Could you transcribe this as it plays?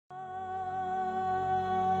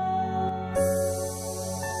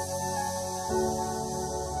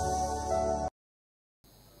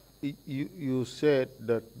You said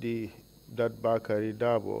that that Bakari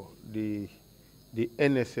Dabo, the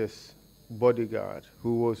NSS bodyguard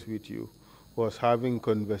who was with you, was having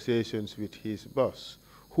conversations with his boss.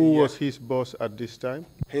 Who Yeah. was his boss at this time?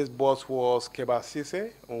 His boss was Keba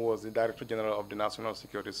Sise, who was the Director General of the National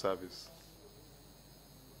Security Service.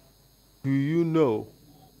 Do you know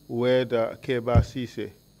whether Keba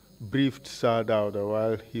Sise briefed Sadauda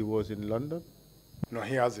while he was in London? No,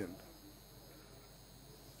 he hasn't.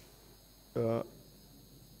 Uh,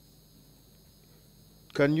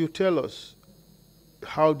 can you tell us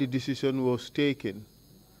how the decision was taken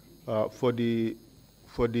for the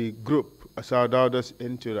group, Sadauda's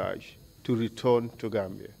entourage, to return to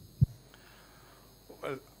Gambia?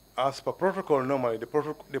 Well, as per protocol, normally the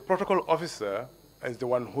protocol officer is the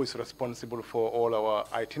one who is responsible for all our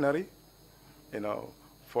itinerary. You know,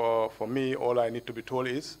 for me, all I need to be told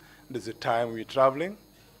is this is the time we're traveling.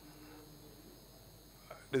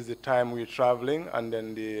 This is the time we're traveling, and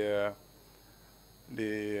then the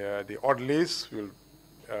orderlies will,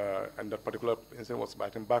 and that particular incident was by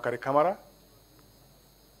Bakari Kamara.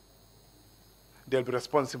 They'll be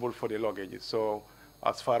responsible for the luggage. So,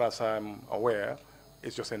 as far as I'm aware,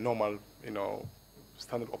 it's just a normal,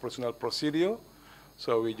 standard operational procedure.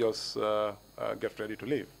 So we just get ready to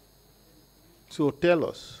leave. So tell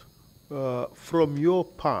us, from your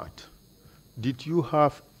part, did you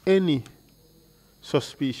have any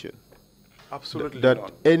suspicion Absolutely that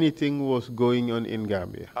not. anything was going on in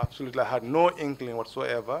Gambia? Absolutely, I had no inkling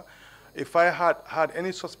whatsoever. If I had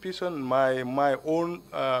any suspicion, my own,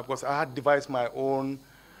 because I had devised my own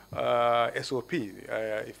SOP.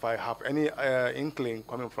 If I have any inkling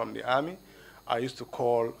coming from the army, I would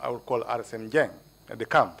call RSM Jeng at the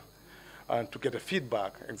camp, and to get a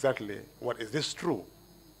feedback exactly what is this true,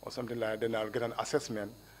 or something like that. Then I'll get an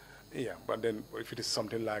assessment. Yeah, but then if it is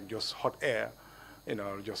something like just hot air,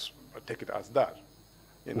 I'll just take it as that.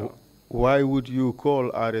 Why would you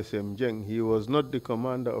call RSM Jeng? He was not the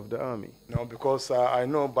commander of the army. No, because I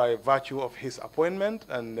know by virtue of his appointment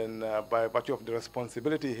and then by virtue of the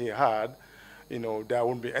responsibility he had, there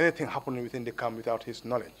wouldn't be anything happening within the camp without his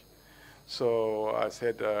knowledge. So I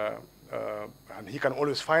said, and he can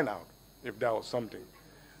always find out if there was something.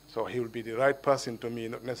 So he would be the right person to me,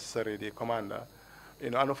 not necessarily the commander.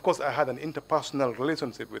 And of course I had an interpersonal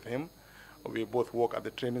relationship with him. We both worked at the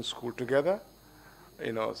training school together.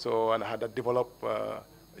 So, and I had that developed,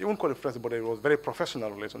 you won't call it friendship, but it was a very professional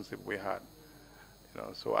relationship we had.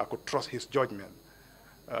 So I could trust his judgment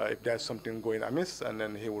if there's something going amiss, and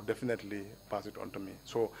then he would definitely pass it on to me.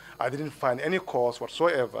 So I didn't find any cause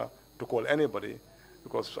whatsoever to call anybody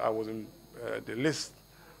because I wasn't the least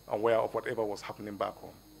aware of whatever was happening back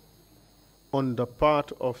home. On the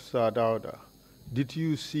part of Sadauda, did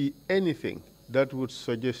you see anything that would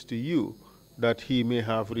suggest to you that he may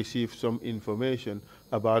have received some information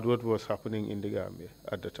about what was happening in the Gambia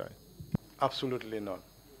at the time? Absolutely not.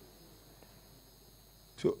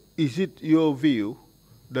 So is it your view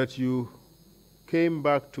that you came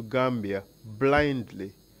back to Gambia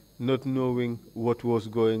blindly, not knowing what was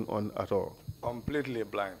going on at all? Completely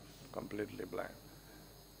blind, completely blind.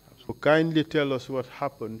 So kindly tell us what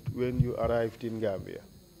happened when you arrived in Gambia.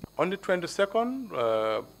 On the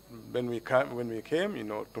 22nd, when we came,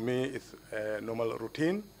 to me it's a normal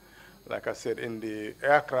routine. Like I said, in the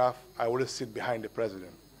aircraft, I always sit behind the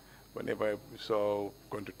president. Whenever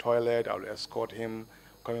going to toilet, I'll escort him,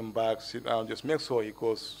 coming back, sit down, just make sure he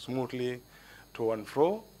goes smoothly to and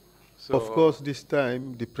fro. So, of course, this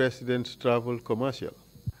time the president traveled commercial.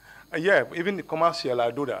 Yeah, even the commercial,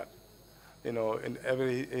 I do that. In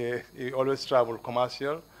he always travel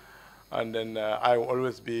commercial. And then I will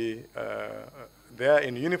always be there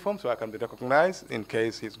in uniform so I can be recognized in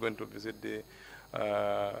case he's going to visit the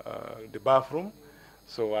bathroom.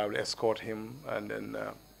 So I will escort him, and then,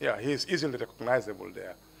 yeah, he's easily recognizable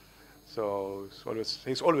there. So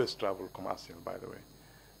he's always traveled commercial, by the way.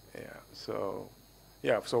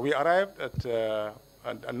 Yeah, so we arrived at,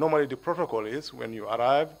 and normally the protocol is when you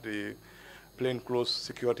arrive, the plainclothes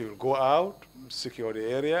security will go out, secure the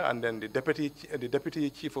area, and then the deputy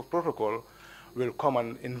chief of protocol will come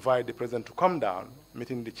and invite the president to come down,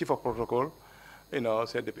 meeting the chief of protocol,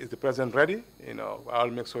 said, is the president ready?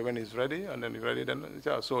 I'll make sure when he's ready, and then he's ready, then,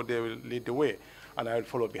 so they will lead the way, and I will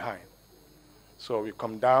follow behind. So we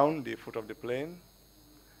come down the foot of the plane.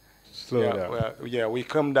 Slow down. We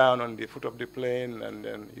come down on the foot of the plane, and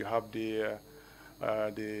then you have the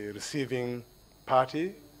receiving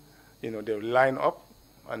party. They will line up,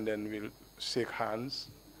 and then we'll shake hands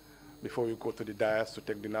before we go to the dais to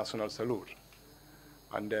take the national salute.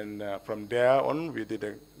 And then from there on, we did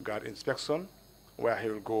a guard inspection, where he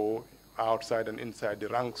will go outside and inside the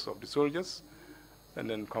ranks of the soldiers, and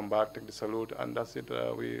then come back, take the salute, and that's it.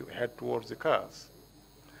 We head towards the cars.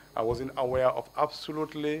 I wasn't aware of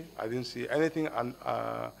absolutely, I didn't see anything, and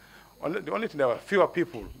the only thing, there were fewer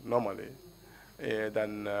people normally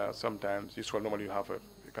than sometimes. Usually, normally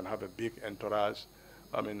you can have a big entourage,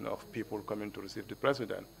 of people coming to receive the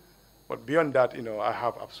president. But beyond that, I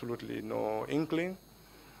have absolutely no inkling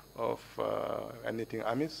of anything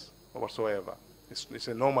amiss whatsoever. It's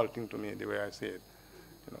a normal thing to me, the way I see it.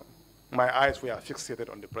 My eyes were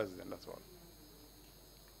fixated on the president, that's all.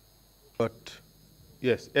 But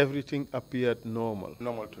yes, everything appeared normal.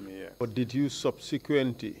 Normal to me, yes. But did you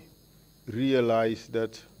subsequently realize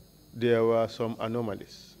that there were some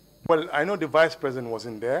anomalies? Well, I know the vice president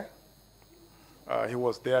wasn't there. He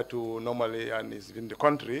was there to normally, and he's in the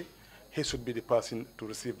country, he should be the person to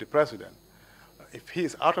receive the president. If he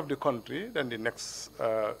is out of the country, then the next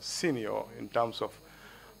senior in terms of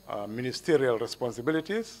ministerial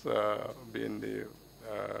responsibilities, being the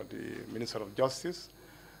Minister of Justice,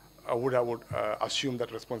 I would assume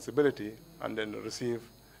that responsibility and then receive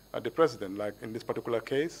the president. Like in this particular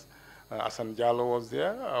case, Hassan Jallow was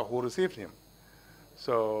there, who received him.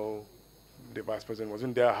 So the vice president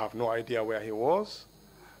wasn't there. I have no idea where he was,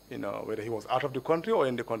 whether he was out of the country or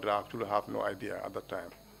in the country. I actually have no idea at that time,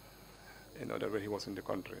 that when he was in the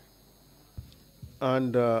country.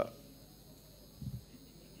 And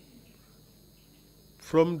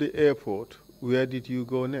from the airport, where did you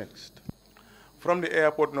go next? From the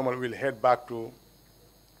airport, normally we'll head back to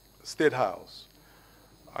State House.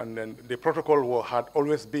 And then the protocol had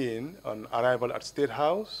always been on arrival at State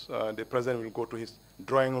House, the president will go to his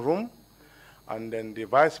drawing room, and then the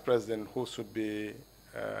vice president, who should be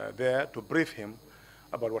there to brief him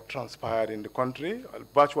about what transpired in the country,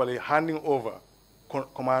 virtually handing over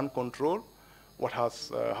command control, what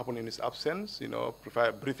has happened in his absence, provide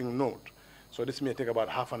a briefing note. So this may take about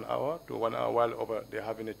half an hour to 1 hour while over they're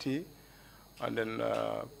having a tea, and then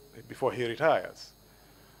before he retires.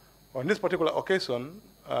 On this particular occasion,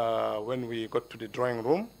 when we got to the drawing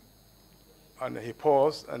room, and he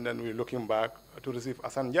paused, and then we were looking back to receive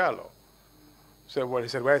Hassan Jallow. So well, he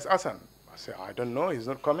said, "Where is Hassan?" I said, "I don't know, he's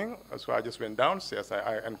not coming." So I just went downstairs,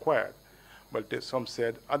 I inquired. But some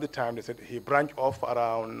said, at the time, they said he branched off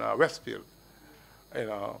around Westfield.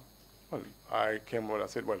 Well, I came over, I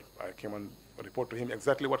said, well, I came and report to him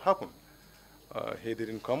exactly what happened. He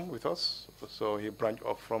didn't come with us, so he branched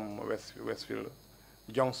off from Westfield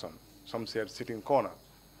Junction. Some said sitting corner.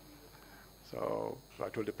 So I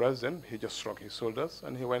told the president, he just shrugged his shoulders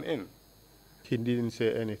and he went in. He didn't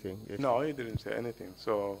say anything? No, he didn't say anything.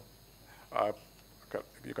 So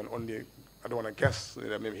you can only, I don't want to guess,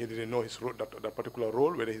 maybe he didn't know his role, that particular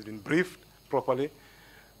role, whether he's been briefed properly.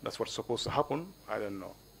 That's what's supposed to happen. I don't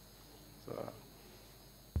know. So.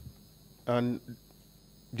 And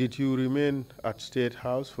did you remain at State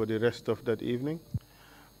House for the rest of that evening?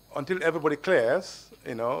 Until everybody clears,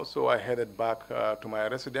 so I headed back to my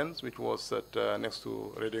residence, which was at, next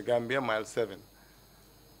to Radio Gambia, mile 7.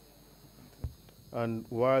 And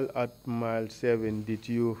while at mile 7, did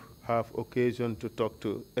you have occasion to talk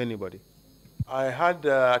to anybody? I had,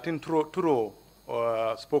 I think Turo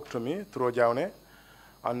spoke to me, Turo Jaune,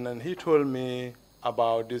 and then he told me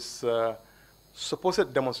about this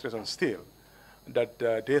supposed demonstration still, that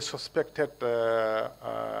they suspected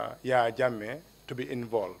Yaya Jammeh to be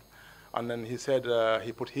involved. And then he said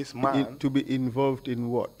he put his man... To be involved in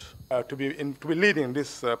what? To be leading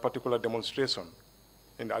this particular demonstration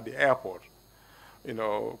at the airport.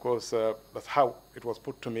 Because that's how it was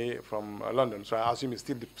put to me from London. So I assume it's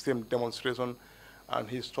still the same demonstration and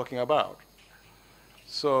he's talking about.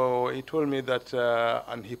 So he told me that,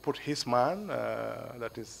 and he put his man,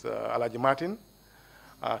 that is Alaji Martin,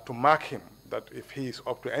 to mark him, that if he is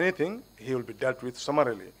up to anything, he will be dealt with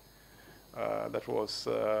summarily. That was...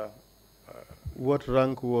 what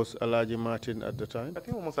rank was Alaji Martin at the time? I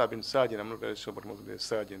think he must have been sergeant. I'm not very sure, but must be a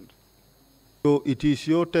sergeant. So it is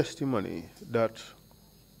your testimony that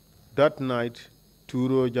that night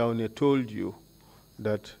Turo Jaune told you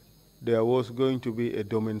that there was going to be a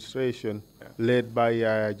demonstration led by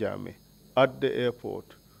Yaya Jammeh at the airport,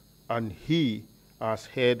 and he, as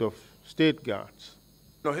head of State Guards,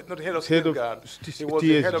 no, not head of State Guards, he was TSG,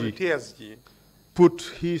 the head of the TSG, put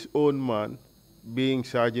his own man, being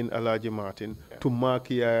Sergeant Alaji Martin, to mark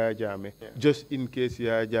Yaya Jammeh, just in case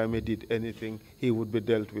Yaya Jammeh did anything, he would be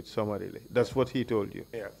dealt with summarily. That's what he told you?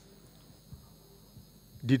 Yes.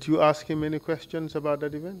 Did you ask him any questions about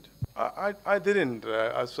that event? I didn't.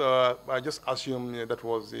 I just assumed that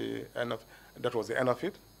was the end of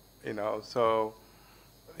it. So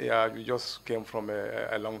yeah, we just came from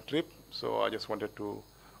a long trip. So I just wanted to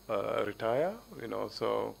retire,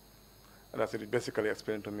 so that's it. It basically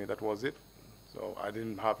explained to me that was it. So I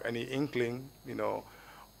didn't have any inkling,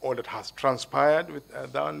 all that has transpired with,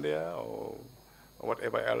 down there or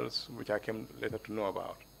whatever else which I came later to know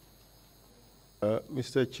about.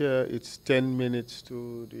 Mr. Chair, it's 10 minutes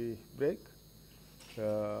to the break.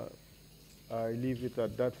 I leave it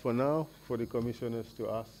at that for now for the commissioners to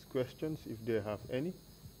ask questions if they have any.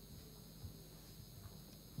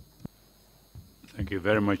 Thank you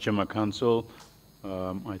very much, Chairman Council.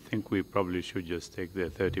 I think we probably should just take the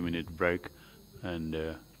 30-minute break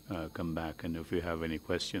and come back. And if we have any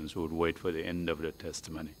questions, we would wait for the end of the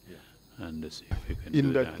testimony and see if we can do that.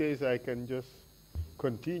 In that case, I can just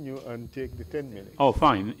continue and take the 10 minutes. Oh,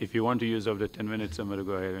 fine. If you want to use of the 10 minutes, I'm going to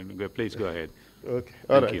go ahead and go. Please go ahead. Okay.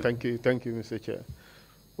 All right. Thank you. Thank you, Mr. Chair.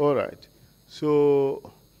 All right.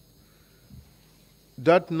 So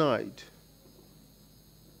that night,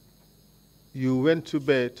 you went to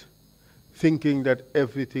bed thinking that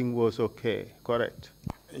everything was okay, correct?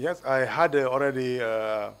 Yes, I had already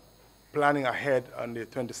planning ahead on the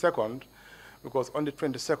 22nd, because on the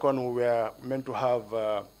 22nd we were meant to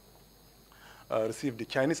have received the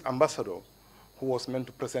Chinese ambassador, who was meant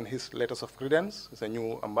to present his letters of credence. He's a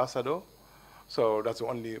new ambassador. So that's the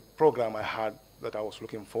only program I had that I was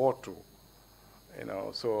looking forward to.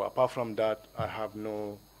 So apart from that, I have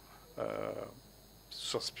no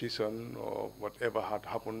suspicion or whatever had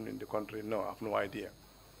happened in the country. No, I have no idea.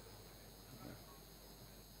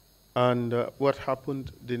 And what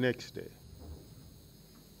happened the next day?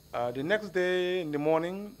 The next day in the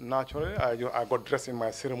morning, naturally, I got dressed in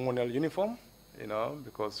my ceremonial uniform,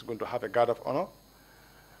 because we're going to have a guard of honor.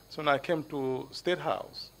 So when I came to State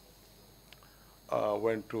House, I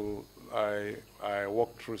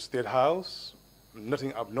walked through State House,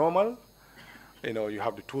 nothing abnormal. You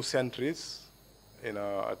have the two sentries,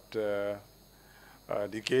 at the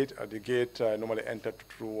gate. At the gate, I normally entered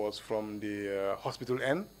through was from the hospital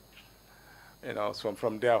end. So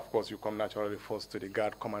from there, of course, you come naturally first to the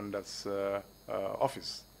guard commander's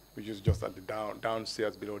office, which is just at the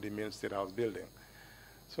downstairs below the main State House building.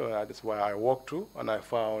 So that's where I walked to, and I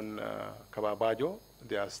found Kaba Bajo.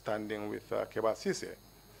 They are standing with Keba Sise.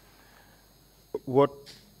 What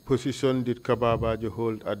position did Kaba Bajo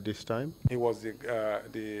hold at this time? He was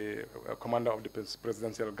the commander of the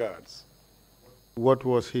presidential guards. What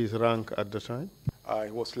was his rank at the time?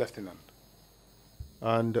 He was lieutenant.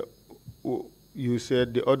 And you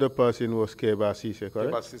said the other person was Keba Sise,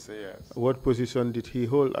 correct? Keba Sise, yes. What position did he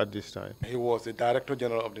hold at this time? He was the Director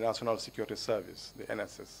General of the National Security Service, the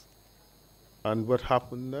NSS. And what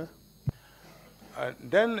happened there?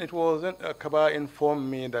 Then it was, Kaba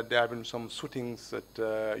informed me that there had been some shootings at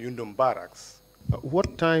Yundum Barracks.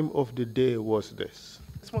 What time of the day was this?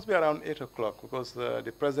 This must be around 8 o'clock, because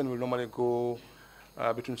the president will normally go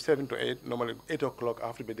between 7 to 8, normally 8 o'clock. I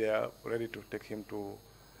have to be there ready to take him to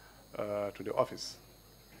the office.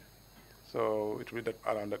 So it will be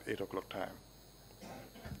around that 8 o'clock time.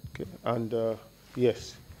 Okay. And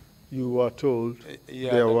yes, you were told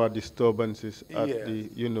there were disturbances at the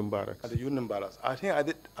Yundum Barracks. At the Yundum Barracks. I think I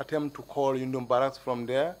did attempt to call Yundum Barracks from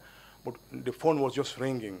there, but the phone was just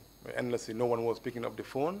ringing endlessly. No one was picking up the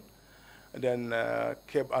phone. And then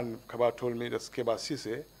Kaba told me that Keba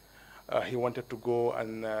Sise, he wanted to go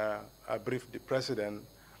and brief the president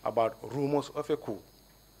about rumors of a coup.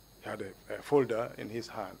 He had a folder in his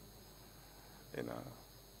hand.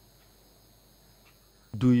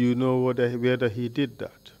 Do you know whether he did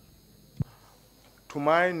that? To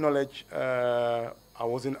my knowledge, I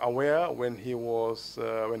wasn't aware when he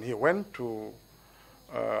went to.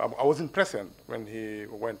 I wasn't present when he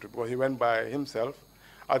went to, because he went by himself.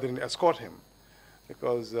 I didn't escort him,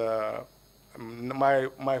 because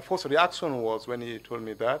my first reaction was when he told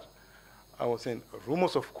me that, I was saying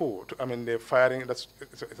rumors of coup. I mean, they're firing. It's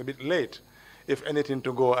a bit late, if anything,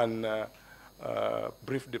 to go and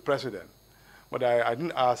brief the president. But I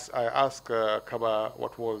didn't ask. I asked Kaba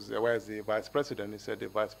where is the vice president. He said the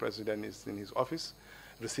vice president is in his office,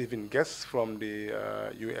 receiving guests from the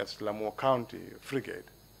U.S. Lamin County frigate.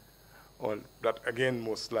 Well, that again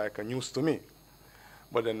was like a news to me.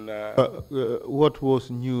 But then, what was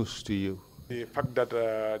news to you? The fact that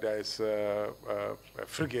there is a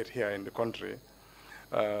frigate here in the country.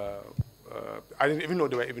 I didn't even know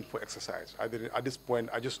they were even for exercise. At this point,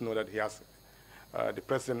 I just know that he has.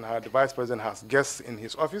 The vice president has guests in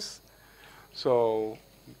his office, so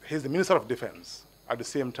he's the Minister of Defense at the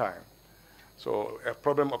same time. So a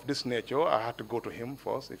problem of this nature, I had to go to him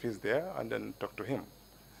first, if he's there, and then talk to him.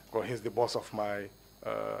 Because he's the boss of my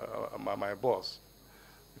boss,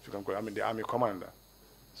 if you can call it, I mean the army commander.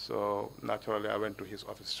 So naturally, I went to his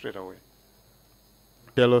office straight away.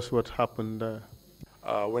 Tell us what happened there.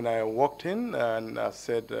 When I walked in and I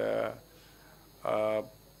said, I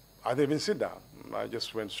didn't even sit down. I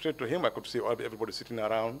just went straight to him. I could see everybody sitting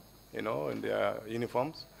around, you know, in their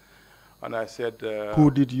uniforms. And I said...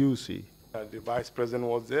 Who did you see? The Vice President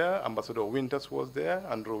was there, Ambassador Winters was there,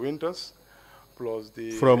 Andrew Winters, plus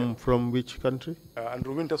the... From which country?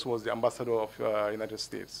 Andrew Winters was the Ambassador of United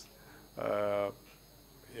States. Yeah,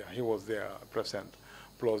 he was there present,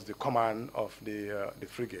 plus the command of the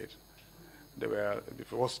frigate.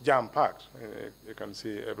 It was jam-packed. You can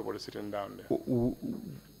see everybody sitting down there.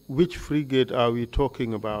 Which frigate are we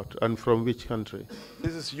talking about, and from which country?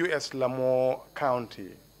 This is U.S. Lamin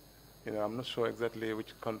County. You know, I'm not sure exactly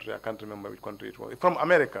which country. I can't remember which country it was. From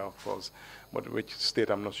America, of course, but which state,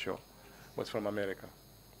 I'm not sure. But from America.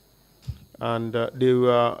 And they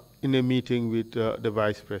were in a meeting with the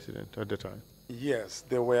Vice President at the time? Yes,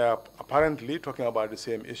 they were apparently talking about the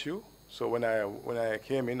same issue. So when I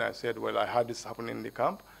came in, I said, well, I had this happen in the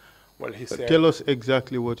camp. Well, he said... Tell us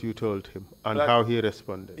exactly what you told him and how he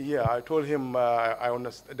responded. Yeah, I told him I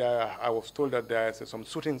was told that there are some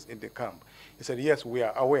shootings in the camp. He said, yes, we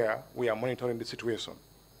are aware. We are monitoring the situation.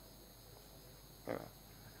 Yeah.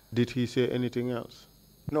 Did he say anything else?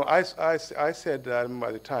 No, I said, I remember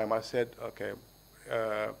at the time, I said, okay,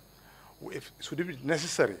 should it be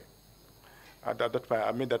necessary, at that time,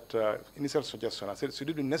 I made that initial suggestion. I said, should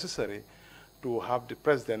it be necessary to have the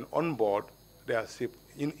president on board their ship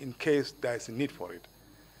in case there is a need for it?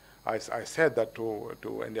 I said that to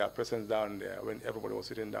when their presence down there, when everybody was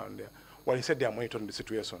sitting down there. Well, he said they are monitoring the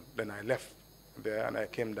situation. Then I left there and I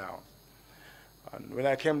came down. And when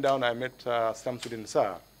I came down, I met Samsudin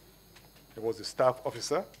Sir. He was the staff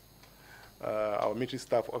officer, our military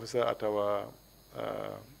staff officer at our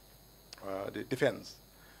the defense.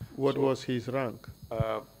 What was his rank?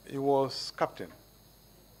 He was captain,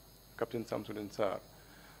 Captain Samsudin Sir.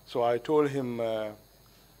 So I told him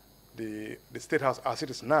the State House, as it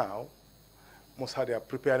is now, most they are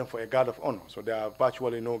preparing for a guard of honor. So there are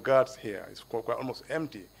virtually no guards here. It's quite almost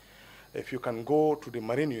empty. If you can go to the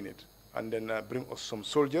Marine unit and then bring us some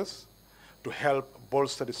soldiers to help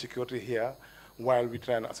bolster the security here while we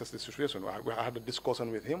try and assess the situation. I had a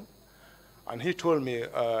discussion with him, and he told me,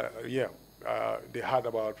 they had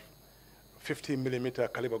about 50-millimeter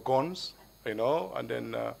caliber guns, you know, and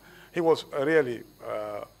then he was really,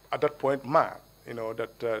 at that point, mad, you know,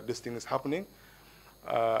 that this thing is happening.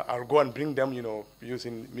 I'll go and bring them, you know,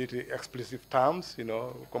 using military expletive terms, you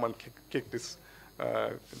know, come and kick this,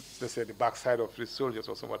 let's say, the backside of these soldiers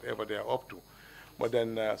or whatever they are up to. But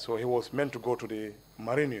then, so he was meant to go to the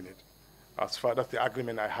Marine unit. As far that's the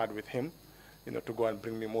agreement I had with him, you know, to go and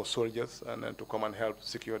bring me more soldiers and then to come and help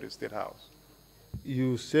secure the State House.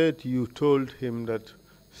 You said you told him that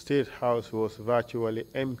State House was virtually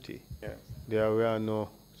empty. Yes. There were no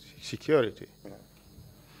security. Yeah.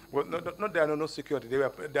 Well, not there are no security.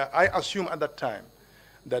 I assume at that time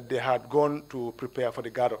that they had gone to prepare for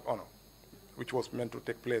the Guard of Honor, which was meant to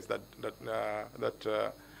take place that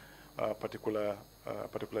particular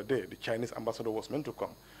day. The Chinese ambassador was meant to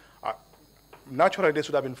come. Naturally, they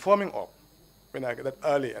should have been forming up when I get that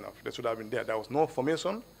early enough. They should have been there. There was no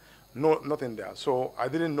formation, nothing there. So I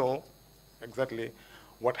didn't know exactly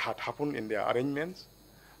what had happened in their arrangements.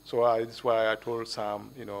 So that's why I told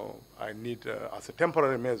Sam, you know, I need, as a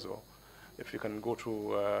temporary measure, if you can go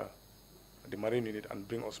to the Marine unit and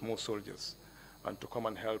bring us more soldiers and to come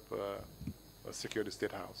and help secure the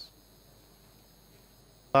State House.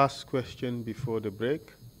 Last question before the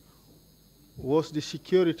break. Was the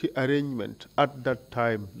security arrangement at that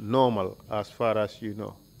time normal, as far as you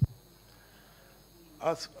know?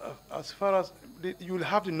 As far as you will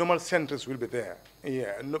have the normal centers will be there.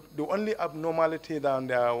 Yeah. No, the only abnormality down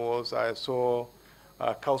there was I saw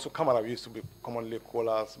Kausu Kamara, we used to be commonly called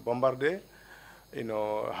as Bombardier. You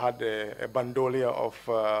know, had a bandolier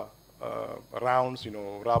of rounds, you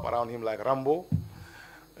know, wrapped around him like Rambo.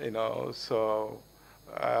 You know, so.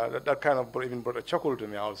 That kind of even brought a chuckle to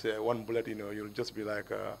me. I would say one bullet, you know, you'll just be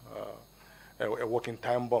like a walking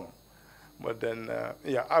time bomb. But then,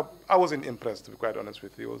 yeah, I wasn't impressed, to be quite honest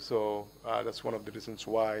with you. So that's one of the reasons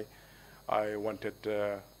why I wanted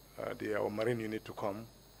our Marine unit to come,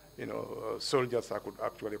 you know, soldiers I could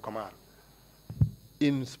actually command.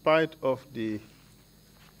 In spite of the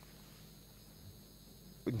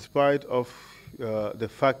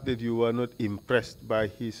fact that you were not impressed by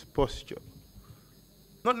his posture,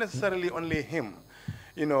 not necessarily only him,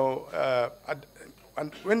 you know,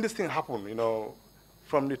 and when this thing happened, you know,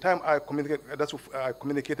 from the time I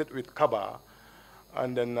communicated with Kaba,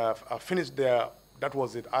 and then I finished there, that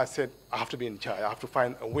was it. I said, I have to be in charge. I have to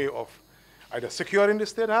find a way of either securing the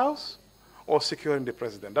State House or securing the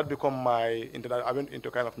president. That become my, I went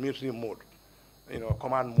into kind of military mode,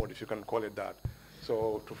 command mode, if you can call it that.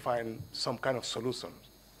 So to find some kind of solution,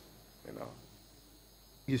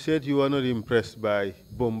 You said you were not impressed by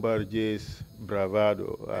Bombardier's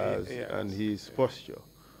bravado yes, and his posture.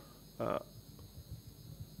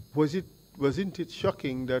 Wasn't it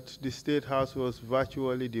shocking that the State House was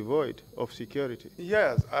virtually devoid of security?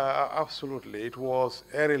 Yes, absolutely. It was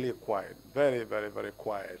eerily quiet, very, very, very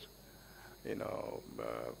quiet.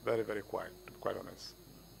 Very, very quiet, to be quite honest.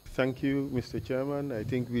 Thank you, Mr. Chairman. I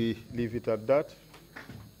think we leave it at that,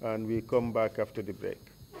 and we come back after the break.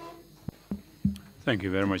 Thank you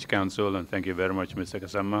very much, Council, and thank you very much, Mr.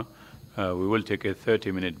 Gassama. We will take a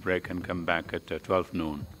 30-minute break and come back at 12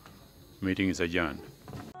 noon. Meeting is adjourned.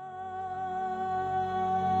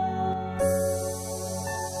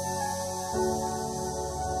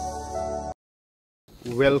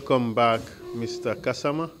 Welcome back, Mr.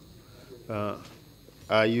 Gassama.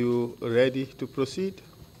 Are you ready to proceed?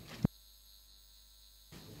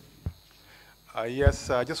 Yes,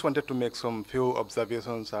 I just wanted to make some few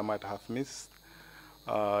observations I might have missed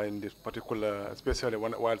in this particular, especially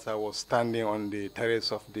whilst I was standing on the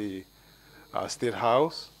terrace of the State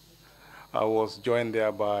House. I was joined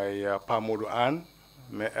there by Momodou,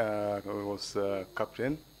 who was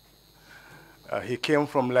captain. He came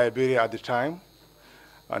from Liberia at the time,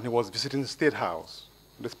 and he was visiting the State House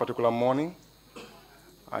this particular morning.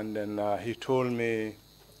 And then he told me,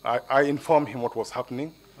 I informed him what was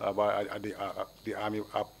happening about the army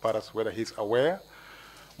apparatus, whether he's aware,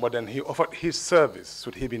 but then he offered his service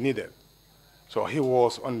should he be needed. So he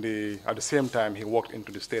was at the same time he walked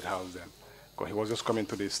into the State House then, because he was just coming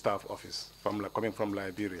to the staff office, coming from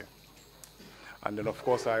Liberia. And then of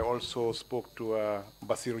course I also spoke to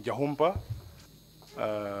Basiru Jahumpa,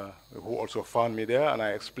 who also found me there, and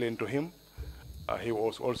I explained to him. He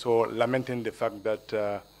was also lamenting the fact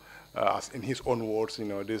that, as in his own words,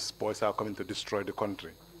 these boys are coming to destroy the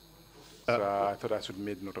country. So I thought I should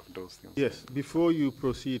make note of those things. Yes, before you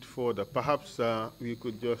proceed further, perhaps we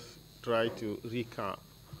could just try to recap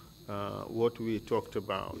what we talked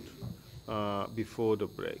about before the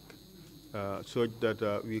break, so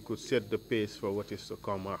that we could set the pace for what is to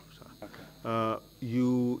come after. Okay.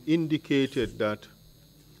 You indicated that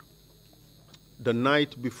the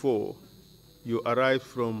night before you arrived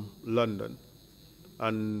from London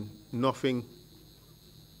and nothing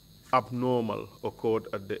abnormal occurred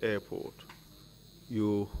at the airport.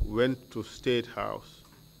 You went to State House.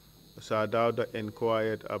 Sir Dawda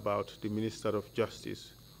inquired about the Minister of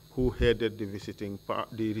Justice, who headed the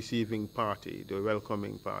receiving party, the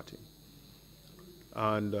welcoming party.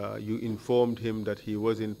 And you informed him that he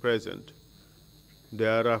wasn't present.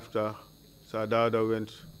 Thereafter, Sir Dawda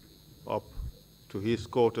went up to his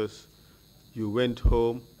quarters. You went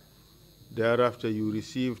home. Thereafter, you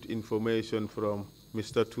received information from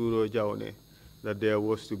Mr. Turo Jaune that there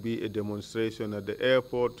was to be a demonstration at the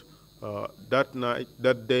airport that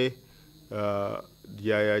day.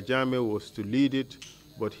 Yaya Jammeh was to lead it,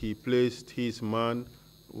 but he placed his man,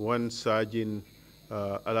 one Sergeant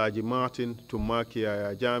Alaji Martin, to mark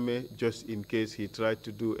Yaya Jammeh just in case he tried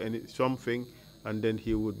to do something, and then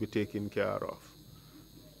he would be taken care of.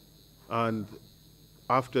 And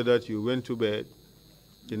after that, you went to bed.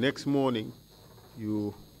 The next morning,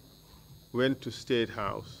 you went to State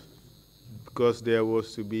House because there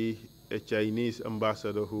was to be a Chinese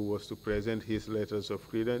ambassador who was to present his letters of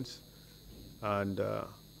credence. And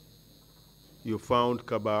you found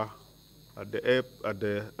Kaba at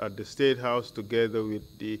the State House together with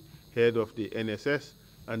the head of the NSS,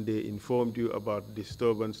 and they informed you about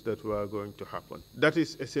disturbance that were going to happen. That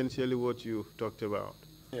is essentially what you talked about.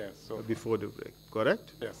 Yes. So before the break,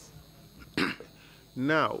 correct? yes.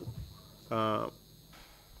 Now,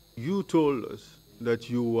 you told us that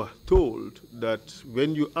you were told that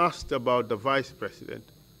when you asked about the vice president,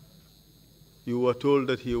 you were told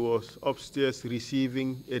that he was upstairs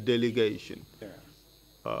receiving a delegation.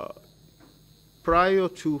 Yeah. Prior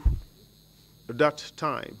to that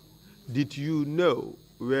time, did you know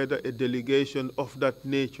whether a delegation of that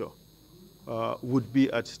nature would be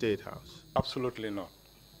at State House? Absolutely not.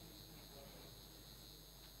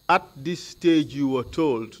 At this stage, you were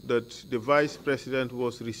told that the vice president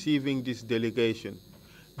was receiving this delegation.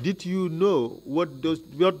 Did you know what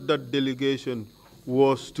that delegation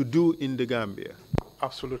was to do in the Gambia?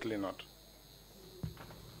 Absolutely not.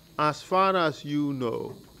 As far as you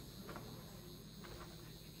know,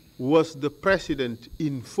 was the president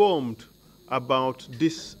informed about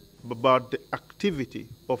the activity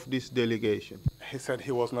of this delegation? He said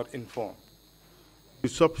he was not informed. You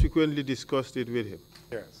subsequently discussed it with him?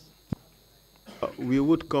 Yes. we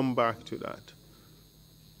would come back to that.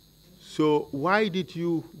 So why did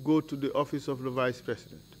you go to the office of the Vice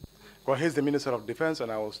President? Well, he's the Minister of Defense,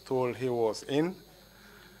 and I was told he was in.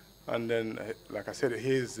 And then, like I said,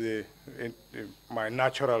 he's my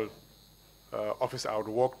natural office I would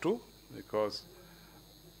walk to, because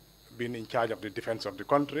being in charge of the defense of the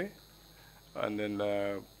country. And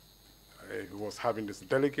then he was having these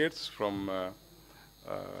delegates from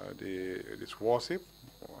this warship,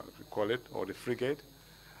 what we call it, or the frigate.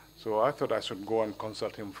 So I thought I should go and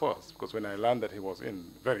consult him first, because when I learned that he was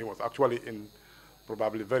in, he was actually in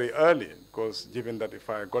probably very early, because given that if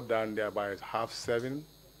I got down there by 6:30,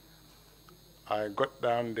 I got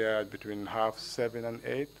down there between 6:30 and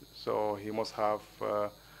 8, so he must have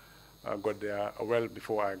got there well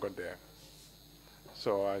before I got there.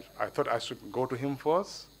 So I thought I should go to him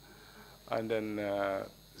first and then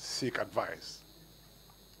seek advice,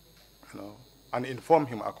 and inform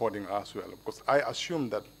him according as well, because I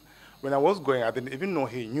assumed that when I was going, I didn't even know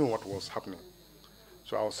he knew what was happening.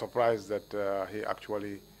 So I was surprised that he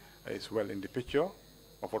actually is well in the picture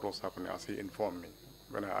of what was happening, as he informed me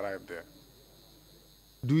when I arrived there.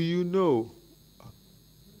 Do you know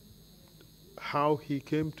how he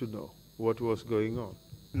came to know what was going on?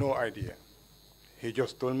 No idea. He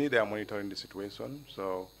just told me they are monitoring the situation,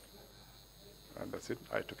 so and that's it.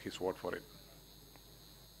 I took his word for it.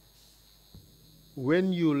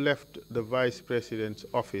 When you left the Vice President's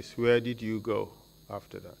office, where did you go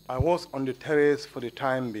after that? I was on the terrace for the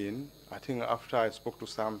time being. I think after I spoke to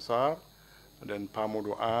Samsar, then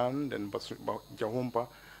Momodou Ann, then Jahumpa,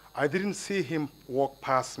 I didn't see him walk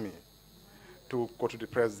past me to go to the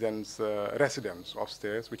President's residence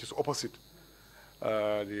upstairs, which is opposite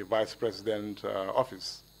the Vice President's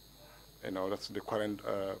office. That's the current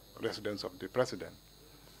residence of the President.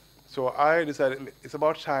 So I decided it's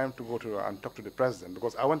about time to go to and talk to the President,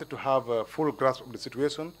 because I wanted to have a full grasp of the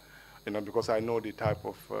situation, because I know the type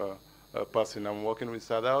of person I'm working with,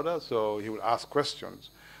 Sadauda, so he will ask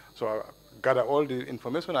questions. So I gather all the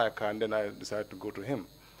information I can, then I decided to go to him.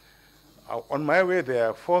 On my way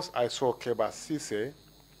there, first I saw Keba Sise,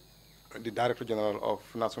 the Director General of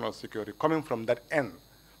National Security, coming from that end,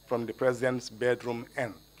 from the President's bedroom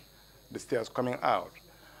end, the stairs coming out.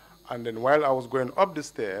 And then while I was going up the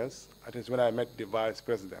stairs, I think it's when I met the Vice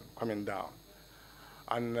President coming down.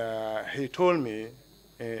 And he told me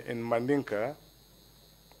in Mandinka,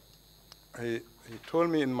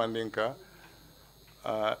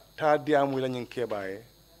 ta diam wila nyin kebaye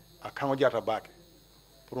akango jata bake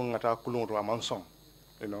purungata kulunto amansong,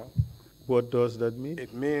 What does that mean?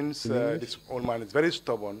 It means this old man is very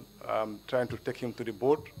stubborn, trying to take him to the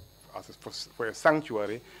boat for a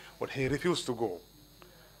sanctuary, but he refused to go.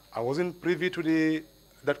 I wasn't privy to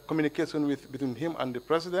that communication between him and the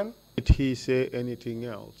President. Did he say anything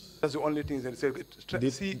else? That's the only thing he said.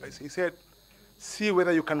 He said, see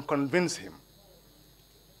whether you can convince him.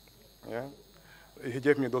 Yeah? He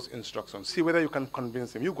gave me those instructions. See whether you can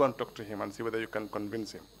convince him. You go and talk to him and see whether you can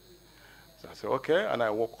convince him. So I said, okay, and I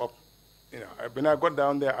woke up. When I got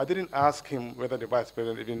down there, I didn't ask him whether the Vice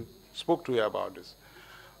President even spoke to you about this.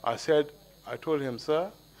 I told him,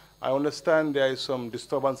 sir, I understand there is some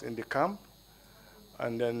disturbance in the camp,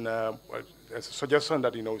 and then there's a suggestion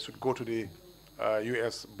that we should go to the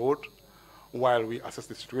U.S. boat while we assess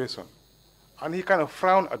the situation. And he kind of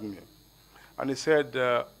frowned at me, and he said,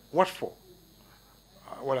 "What for?"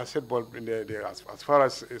 Well, I said, "Well, as far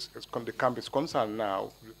as the camp is concerned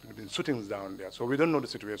now, there've been shootings down there, so we don't know the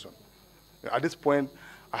situation. At this point,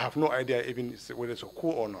 I have no idea even whether it's a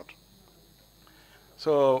coup or not."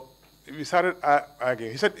 So we started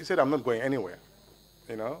arguing. He said, "I'm not going anywhere.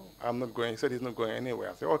 I'm not going." He said he's not going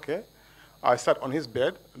anywhere. I said, "Okay." I sat on his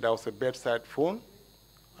bed. There was a bedside phone.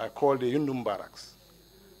 I called the Yundum barracks.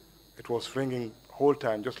 It was ringing the whole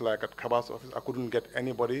time, just like at Kaba's office. I couldn't get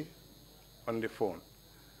anybody on the phone.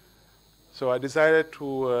 So I decided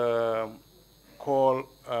to call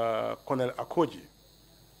Colonel Akoji,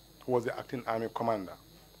 who was the acting army commander.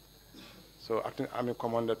 So acting army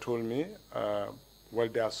commander told me, well,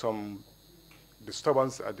 there are some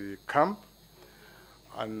disturbance at the camp,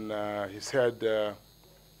 and he said,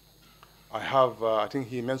 I think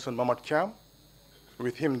he mentioned Mamad Cham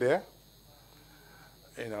with him there,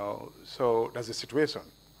 so that's the situation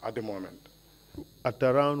at the moment. At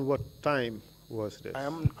around what time was this? I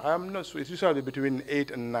am not sure. It's usually between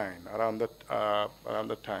 8 and 9, around that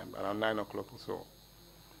time, around 9 o'clock or so.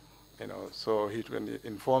 So when he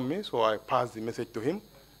informed me, so I passed the message to him.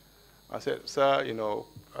 I said, "Sir,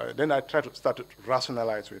 then I tried to start to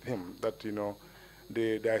rationalize with him that,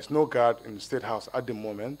 there is no guard in the State House at the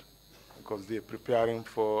moment because they're preparing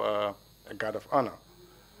for a guard of honor.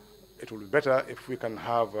 it will be better if we can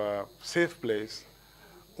have a safe place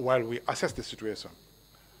while we assess the situation.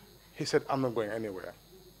 He said, I'm not going anywhere,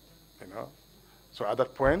 you know. So at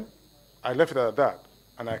that point, I left it at that,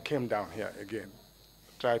 and I came down here again,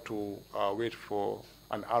 tried to wait for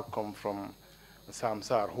an outcome from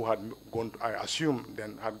Samsar, who had gone, I assume,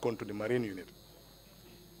 then had gone to the Marine unit.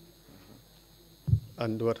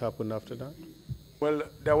 And what happened after that? Well,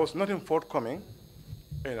 there was nothing forthcoming.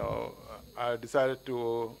 You know, I decided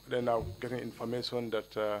to then now getting information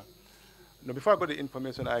that, no, before I got the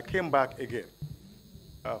information, I came back again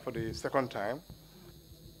for the second time,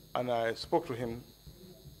 and I spoke to him,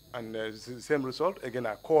 and it's the same result. Again,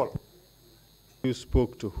 I called. You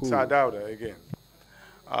spoke to who? Sadauda again.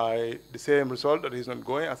 The same result, that he's not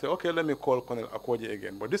going. I said, okay, let me call Colonel Akoji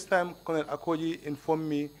again. But this time, Colonel Akoji informed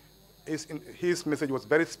me, his message was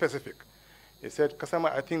very specific. He said,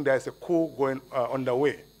 Gassama, I think there's a coup going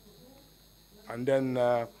underway. And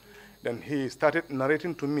then he started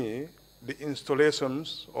narrating to me the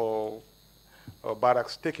installations or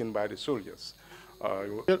barracks taken by the soldiers.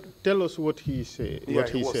 Tell us what he said. Yeah,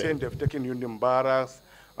 he was saying they've taken Yundim Barracks,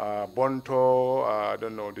 Bonto, I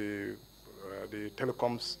don't know, the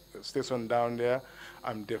telecoms station down there,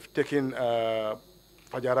 and they've taken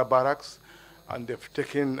Fajara Barracks, and they've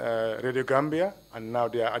taken Radio Gambia, and now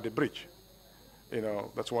they are at the bridge. You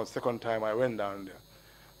know, that's one second time I went down there.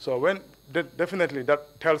 So definitely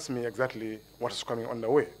that tells me exactly what is coming on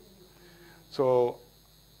the way. So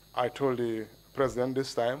I told the president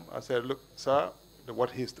this time, I said, look, sir,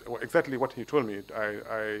 exactly what he told me,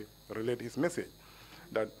 I relayed his message,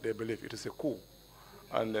 that they believe it is a coup.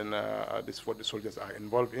 And then this is what the soldiers are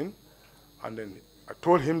involved in. And then I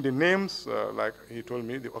told him the names, like he told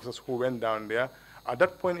me, the officers who went down there. At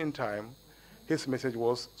that point in time, his message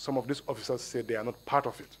was, some of these officers said they are not part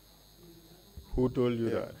of it. Who told you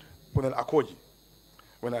that? Colonel Akoji,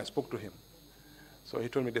 when I spoke to him. So he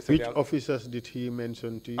told me they said. Which officers did he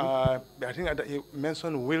mention to you? I think he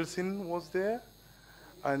mentioned Wilson was there.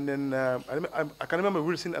 And then I can remember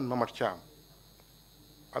Wilson and Mamad Cham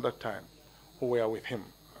at that time, who were with him,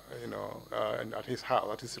 you know, and at his house,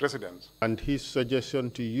 at his residence. And his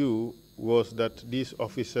suggestion to you was that these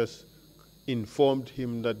officers informed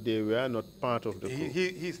him that they were not part of the coup.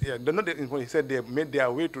 He said they made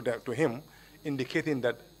their way to him, indicating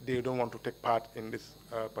that they don't want to take part in this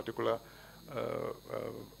particular,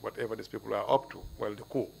 whatever these people are up to, well, the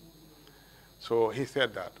coup. So he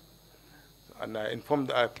said that. And I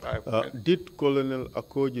informed, did Colonel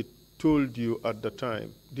Akoji told you at the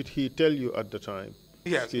time, did he tell you at the time?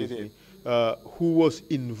 Yes, he did. Who was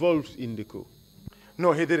involved in the coup?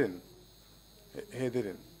 No, he didn't. He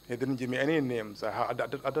didn't. He didn't give me any names. At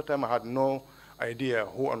that time, I had no idea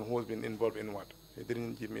who and who has been involved in what. He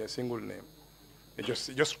didn't give me a single name. He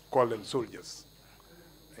just called them soldiers.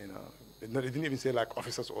 You know, he didn't even say like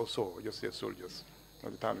officers or so. He just said soldiers.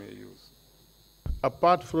 At the time he used.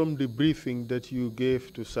 Apart from the briefing that you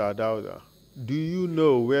gave to Sadauda, do you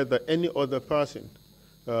know whether any other person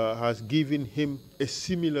has given him a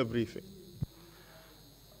similar briefing?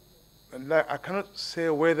 I cannot say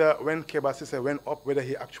whether when Keba Sise went up, whether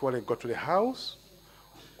he actually got to the house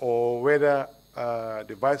or whether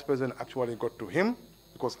the vice president actually got to him,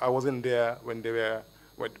 because I wasn't there when they were,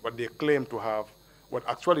 what they claimed to have, what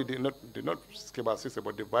actually did not Keba Sise,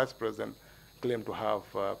 but the vice president claimed to have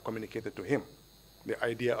communicated to him the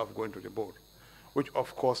idea of going to the board, which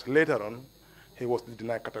of course later on he was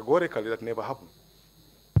denied categorically. That never happened.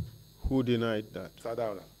 Who denied that?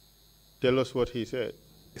 Sadauda. Tell us what he said.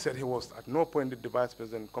 He said he was, at no point did the vice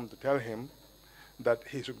president come to tell him that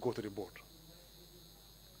he should go to the board.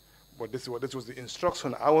 But this was the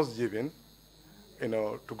instruction I was given, you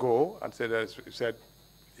know, to go, and said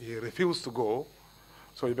he refused to go,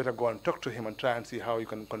 so you better go and talk to him and try and see how you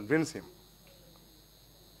can convince him.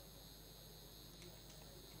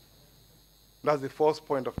 That's the first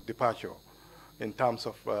point of departure in terms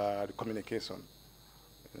of the communication.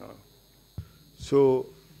 You know. So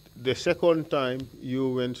the second time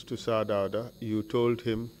you went to Sadauda, you told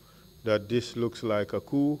him that this looks like a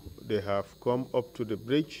coup. They have come up to the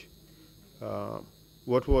bridge.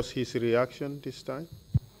 What was his reaction this time?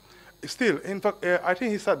 Still, in fact, I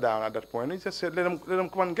think he sat down at that point. He just said, let them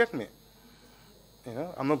come and get me. You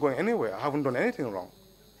know, I'm not going anywhere. I haven't done anything wrong.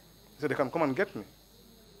 He said, they can come and get me.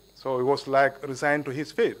 So it was like resigned to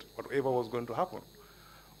his fate, whatever was going to happen.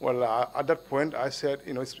 Well, at that point, I said,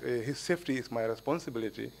 you know, his safety is my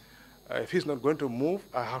responsibility. If he's not going to move,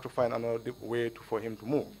 I have to find another way for him to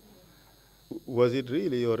move. Was it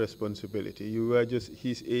really your responsibility? You were just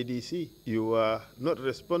his ADC. You were not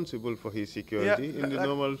responsible for his security in the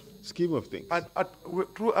normal scheme of things.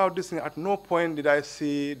 Throughout this thing, at no point did I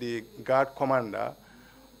see the guard commander,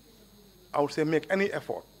 I would say, make any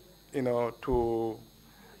effort, to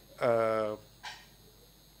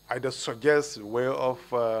either suggest a way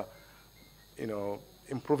of,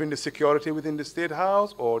 improving the security within the State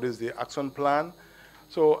House, or this is the action plan.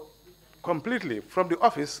 So completely, from the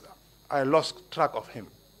office, I lost track of him.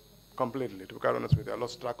 Completely, to be quite honest with you, I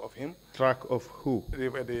lost track of him. Track of who?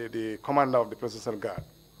 The commander of the Presidential Guard.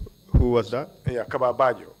 Who was that? Yeah,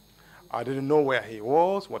 Kababajo. I didn't know where he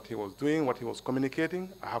was, what he was doing, what he was communicating.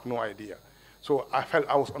 I have no idea. So I felt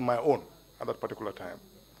I was on my own at that particular time.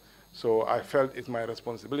 So I felt it's my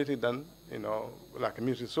responsibility then, like a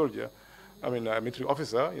military soldier, a military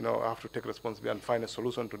officer, I have to take responsibility and find a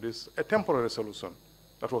solution to this, a temporary solution.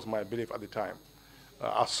 That was my belief at the time,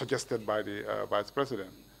 as suggested by the Vice President.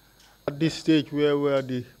 At this stage, where were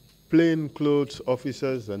the plainclothes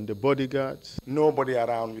officers and the bodyguards? Nobody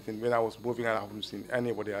around. When I was moving, I haven't seen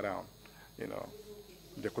anybody around.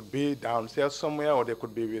 They could be downstairs somewhere, or they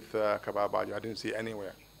could be with Kababajo. I didn't see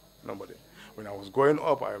anywhere, nobody. When I was going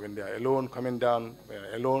up, I went there alone, coming down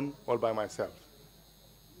alone, all by myself.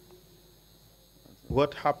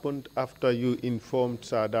 What happened after you informed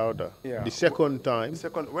Sadauda? Yeah. The second time?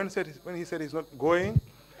 When he said he's not going,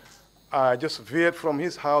 I just veered from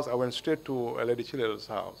his house. I went straight to Lady Chilel's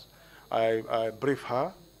house. I briefed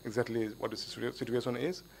her exactly what the situation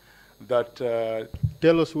is.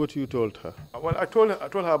 Tell us what you told her. Well, I told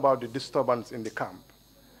her about the disturbance in the camp,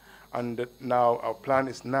 and now our plan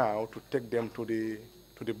is now to take them to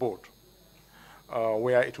the boat,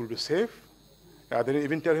 where it will be safe. I didn't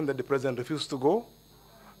even tell him that the president refused to go.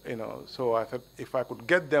 So I thought if I could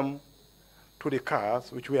get them to the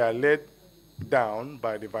cars, which were laid down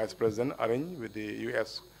by the vice president, arranged with the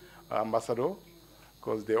U.S. ambassador,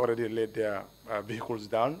 because they already laid their vehicles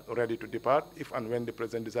down, ready to depart, if and when the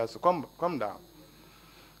president decides to come down.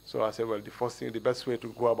 So I said, well, the best way to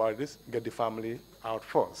go about this, get the family out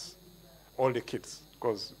first, all the kids,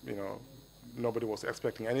 because nobody was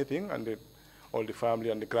expecting anything, and all the family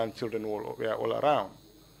and the grandchildren were all around.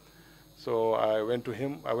 So I went to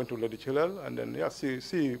him, I went to Lady Chilel, and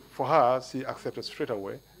then, for her, she accepted straight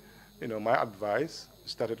away, my advice,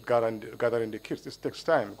 started gathering the kids. This takes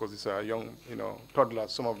time, because it's a young,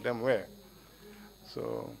 toddlers, some of them were.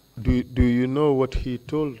 So. Do you know what he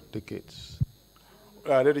told the kids?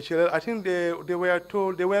 Lady Chilel, I think they were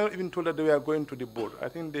told, they weren't even told that they were going to the boat. I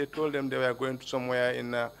think they told them they were going to somewhere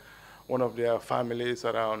in one of their families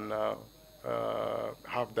around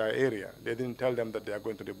half their area. They didn't tell them that they are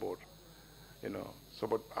going to the boat. So,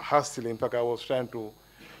 but hastily, in fact, I was trying to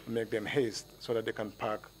make them haste so that they can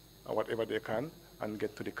park whatever they can and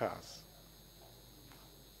get to the cars.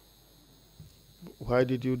 Why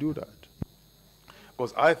did you do that?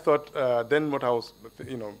 Because I thought then what I was,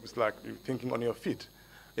 it's like you're thinking on your feet.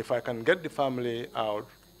 If I can get the family out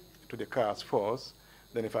to the cars first,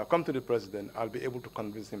 then if I come to the president, I'll be able to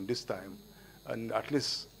convince him this time, and at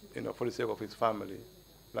least, for the sake of his family,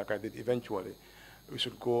 like I did eventually, we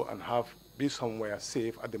should go and be somewhere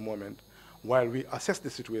safe at the moment while we assess the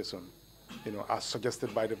situation, as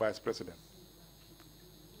suggested by the vice president.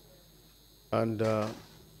 And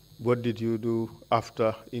what did you do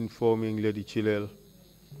after informing Lady Chilel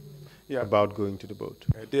about going to the boat?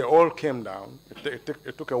 They all came down.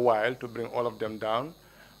 It took a while to bring all of them down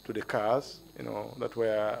to the cars, that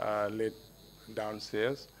were laid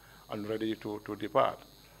downstairs and ready to depart.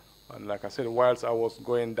 And like I said, whilst I was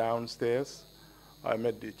going downstairs, I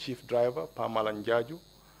met the chief driver, Pamalan Jaju,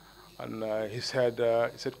 and he said,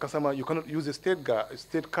 Gassama, you cannot use a state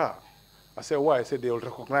car. I said, why? He said, they will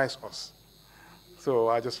recognize us. So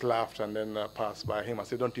I just laughed and then passed by him. I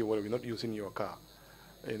said, don't you worry, we're not using your car.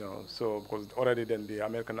 So because already then the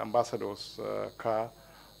American ambassador's car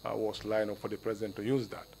was lined up for the president to use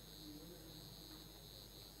that.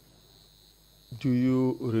 Do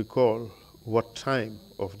you recall what time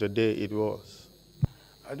of the day it was?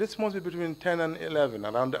 This must be between 10 and 11,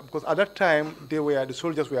 around that, because at that time the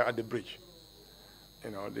soldiers were at the bridge. They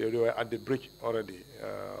were at the bridge already.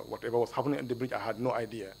 Whatever was happening at the bridge, I had no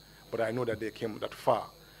idea, but I know that they came that far.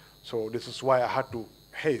 So this is why I had to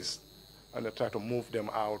haste and try to move them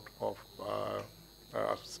out of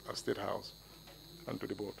a State House and to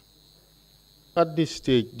the boat. At this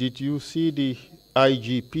stage, did you see the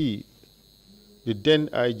IGP, the then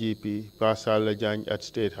IGP, Pasal Lajang, at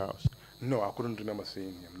State House? No, I couldn't remember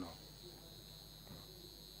seeing him, no.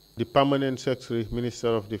 The permanent secretary, Minister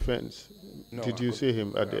of Defense, no, did you see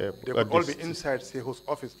him at the airport? They could all be inside his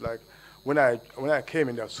office, like when I came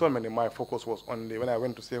in, there were so many. My focus was only when I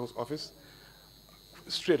went to Sehus office.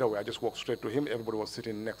 Straight away, I just walked straight to him. Everybody was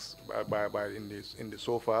sitting next in the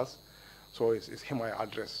sofas, so it's him I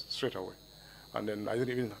addressed straight away, and then I didn't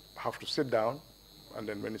even have to sit down. And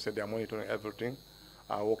then when he said they're monitoring everything,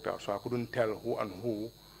 I walked out, so I couldn't tell who and who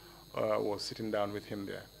was sitting down with him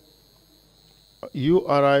there. You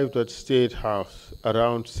arrived at State House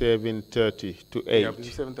around 7:30 to 8. Yeah,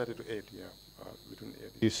 between 7:30 to 8. Yeah, between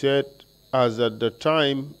 8. You said, as at the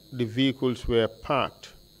time the vehicles were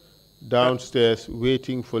parked downstairs,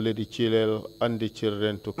 waiting for Lady Chilel and the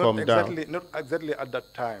children to come down. Not exactly at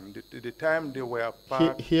that time. The time they were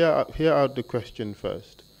parked. Hear out the question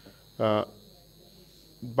first.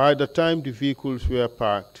 By the time the vehicles were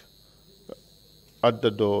parked at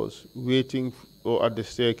the doors, waiting, or at the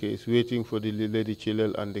staircase, waiting for the Lady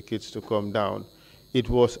Chilel and the kids to come down, it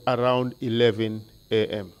was around 11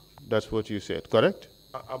 a.m. That's what you said, correct?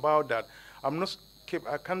 About that,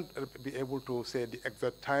 I can't be able to say the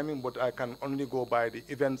exact timing, but I can only go by the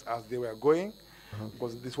events as they were going,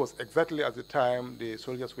 because this was exactly at the time the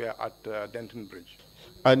soldiers were at Denton Bridge.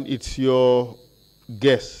 And it's your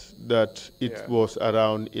guess that it was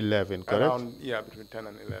around 11, correct? Around, yeah, between 10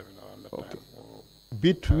 and 11, around that time.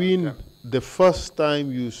 Between the first time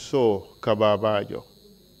you saw Kababajo,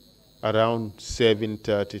 around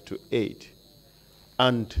 7:30 to 8,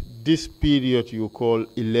 and this period you call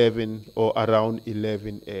 11 or around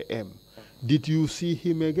 11 a.m., did you see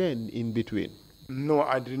him again in between? No,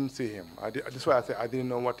 I didn't see him. That's why I said I didn't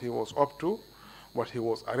know what he was up to, what he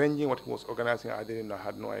was arranging, what he was organizing. I didn't know, I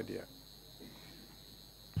had no idea.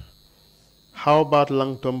 How about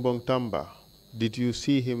Langtombong Tamba? Did you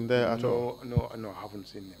see him there at all? No, I haven't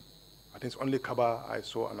seen him. I think it's only Kaba I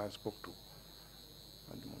saw and I spoke to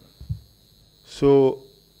at the moment. So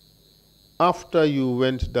after you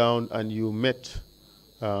went down and you met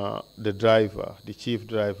the driver, the chief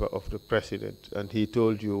driver of the president, and he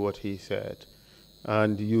told you what he said,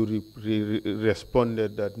 and you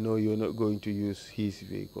responded that no, you're not going to use his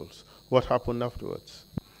vehicles, what happened afterwards?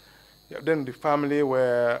 Yeah, then the family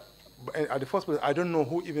were, at the first place, I don't know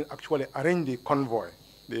who even actually arranged the convoy,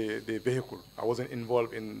 the vehicle. I wasn't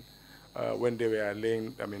involved in when they were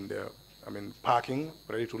laying, parking,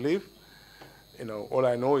 ready to leave. You know, all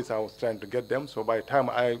I know is I was trying to get them. So by the time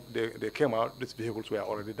they came out, these vehicles were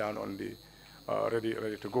already down on the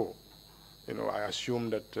ready to go. You know, I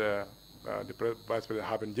assumed that the vice president,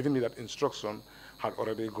 having given me that instruction, had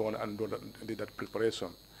already gone and did that preparation.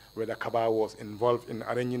 Whether Kaba was involved in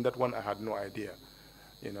arranging that one, I had no idea.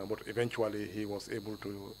 You know, but eventually he was able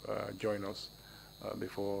to join us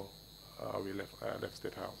before we left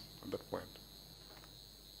State House at that point.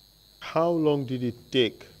 How long did it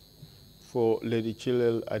take for Lady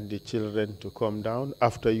Chilel and the children to come down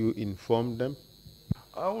after you informed them?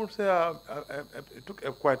 I would say it took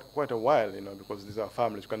quite a while, you know, because these are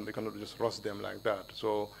families. We cannot just rush them like that.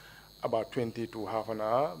 So about 20 to half an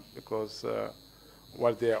hour, because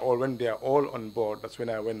when they are all on board, that's when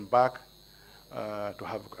I went back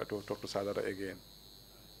to talk to Sadara again.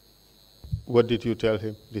 What did you tell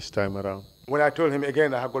him this time around? When I told him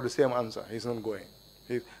again, I have got the same answer. He's not going.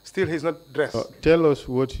 He's not dressed. Tell us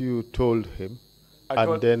what you told him,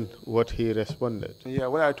 and then what he responded. Yeah,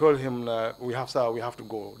 when I told him, we have to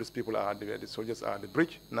go. These people are the soldiers are at the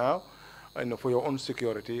bridge now, and for your own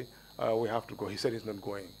security, we have to go. He said he's not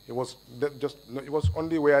going. He was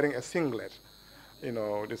only wearing a singlet, you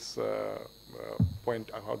know, this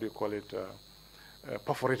how do you call it,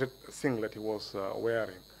 perforated singlet he was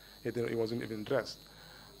wearing. He wasn't even dressed.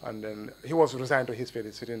 And then he was resigned to his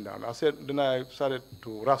fate, sitting down. Then I started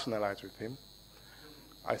to rationalize with him.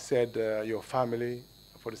 I said, your family,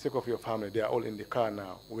 for the sake of your family, they are all in the car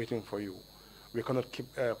now, waiting for you. We cannot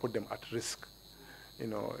put them at risk. You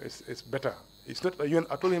know, it's better. It's not.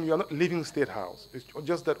 I told him, you are not leaving State House. It's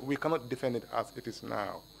just that we cannot defend it as it is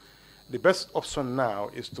now. The best option now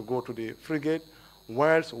is to go to the frigate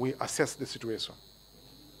whilst we assess the situation.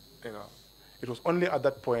 You know, it was only at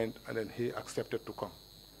that point, and then he accepted to come.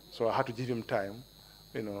 So I had to give him time,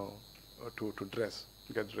 you know, to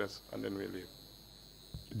get dressed, and then we leave.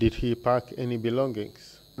 Did he pack any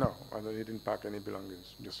belongings? No, he didn't pack any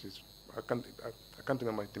belongings. Just I can't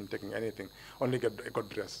remember him taking anything. Only got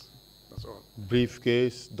dressed. That's all.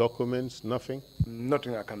 Briefcase, documents, nothing?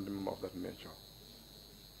 Nothing I can remember of that nature.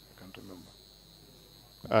 I can't remember.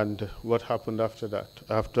 And what happened after that,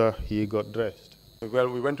 after he got dressed? Well,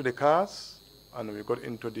 we went to the cars, and we got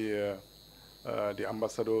into the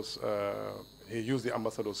ambassador's, he used the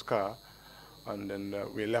ambassador's car, and then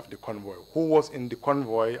we left the convoy. Who was in the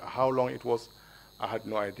convoy, how long it was, I had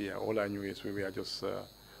no idea. All I knew is we were just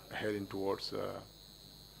heading towards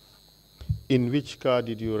In which car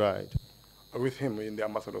did you ride? With him in the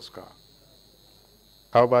ambassador's car.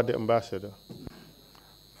 How about the ambassador?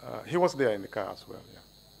 He was there in the car as well,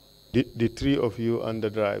 yeah. The three of you and the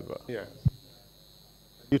driver? Yeah.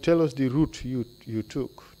 You tell us the route you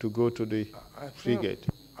took to go to the frigate.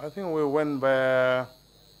 I think we went by,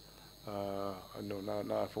 now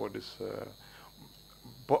I forgot this,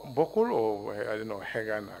 Bokul or, I don't know,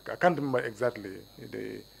 Hagan. I can't remember exactly.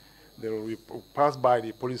 We passed by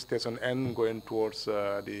the police station and going towards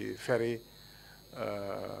the ferry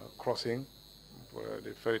crossing,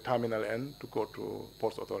 the ferry terminal end to go to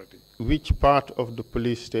Ports Authority. Which part of the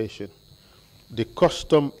police station? The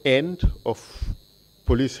custom end of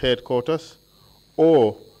police headquarters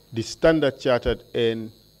or the standard chartered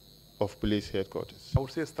end of police headquarters? I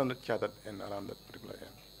would say standard chartered end around that particular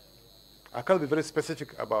end. I can't be very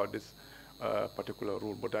specific about this particular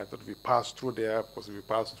route, but I thought we passed through there because we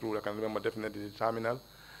passed through, I can remember definitely the terminal,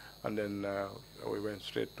 and then we went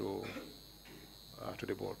straight to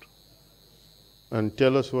the boat. And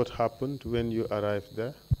tell us what happened when you arrived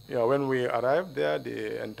there. Yeah, when we arrived there,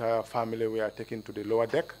 the entire family were taken to the lower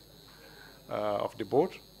deck of the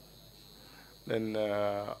boat. Then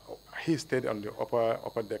he stayed on the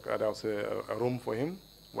upper deck. There was a room for him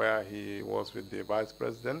where he was with the vice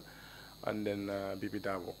president and then Bibi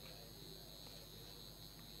Dabo.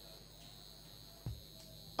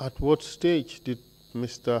 At what stage did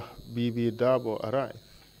Mr. Bibi Dabo arrive?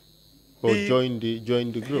 Or join the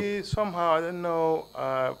group? He somehow, I don't know,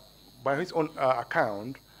 by his own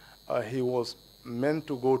account, he was meant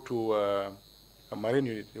to go to a marine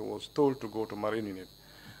unit. He was told to go to marine unit.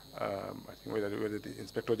 I think whether the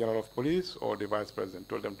Inspector General of Police or the Vice President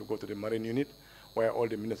told them to go to the marine unit where all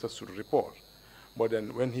the ministers should report. But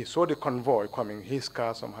then when he saw the convoy coming, his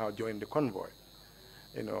car somehow joined the convoy.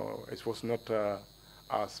 You know, it was not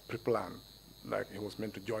as pre-planned, like he was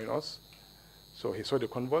meant to join us. So he saw the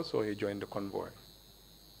convoy, so he joined the convoy.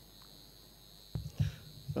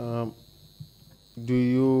 Do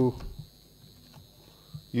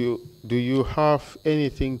you have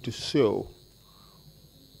anything to show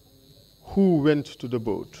who went to the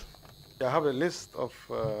boat? I have a list of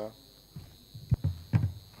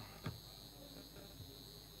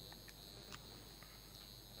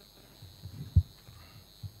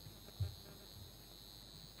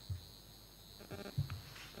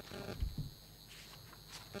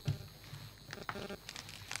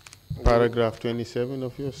Paragraph 27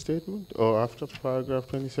 of your statement, or after paragraph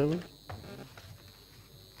 27?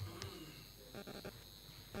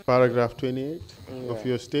 Paragraph 28 of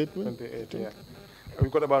your statement? 28, yeah.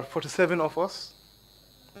 We've got about 47 of us.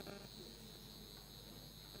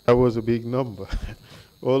 That was a big number.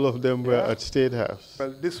 All of them were at State House.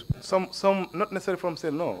 Well, some not necessarily from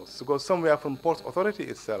State, no, because some were from Ports Authority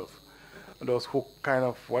itself. Those who kind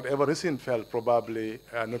of, whatever reason, felt probably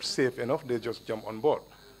not safe enough, they just jump on board.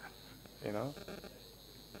 You know?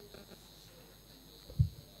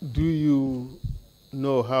 Do you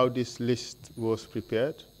know how this list was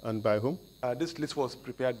prepared and by whom? This list was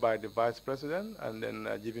prepared by the Vice President and then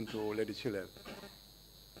given to Lady Chilel.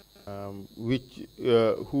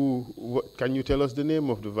 Can you tell us the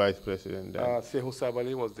name of the Vice President then? Sehu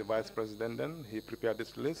Sabali was the Vice President then. He prepared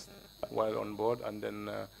this list while on board, and then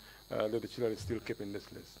Lady Chilel is still keeping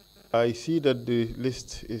this list. I see that the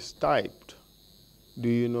list is typed. Do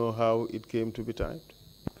you know how it came to be typed?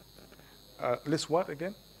 List what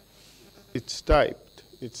again? It's typed.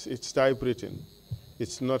 It's typewritten.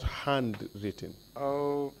 It's not handwritten.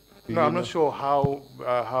 Oh, no, I'm not sure how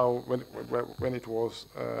when it was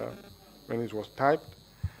typed,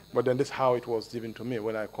 but then this is how it was given to me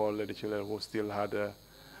when I called Lady Chilel, who still had a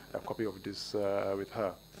copy of this with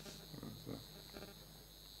her.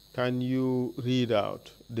 Can you read out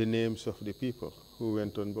the names of the people who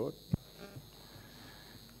went on board?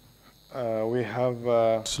 We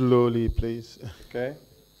have... Slowly, please. Okay.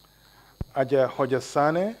 Aja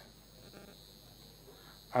Hojasane,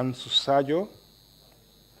 Ansu Sajo,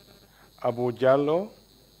 Abu Jallo,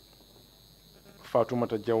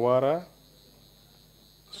 Fatumata Jawara,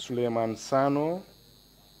 Suleiman Sano,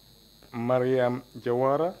 Mariam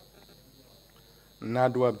Jawara,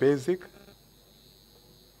 Nadwa Basic,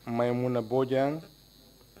 Maimuna Bojang,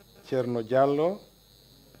 Cherno Jallo,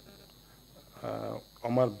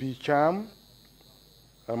 Omar B. Cham,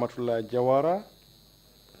 Rahmatullah Jawara,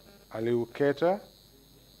 Aliu Keta,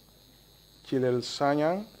 Chilel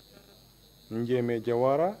Sanyang, Njeme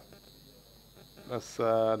Jawara, that's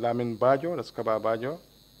Lamin Bajo, that's Kaba Bajo,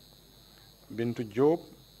 Bintu Job,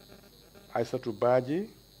 Aisatu Baji,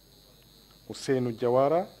 Huseinu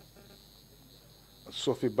Jawara,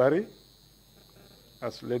 Sophie Bari,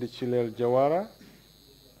 that's Lady Chilel Jawara,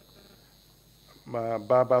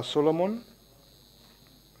 Baba Solomon,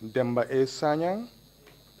 Demba A. Sanyang,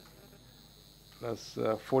 that's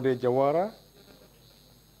Fode Jawara,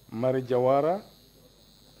 Mari Jawara,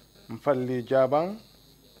 Mfalli Jabang,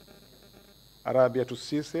 Arabia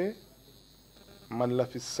Tusise,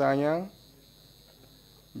 Manlafi Sanyang,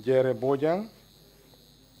 Jere Bojang,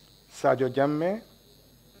 Sadio Jamme,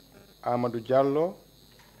 Amadou Diallo,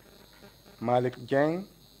 Malik Jeng,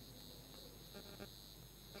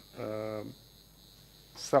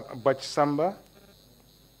 Bach Samba,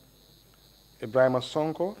 Ibrahima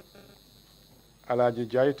Sonko, Alaji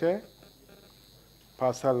Jaite,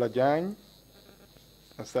 Pasal Lajang,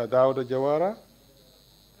 Sadauda Jawara,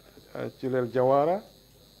 Chilel Jawara,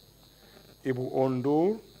 Ibu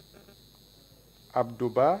Ondur,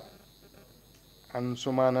 Abduba, and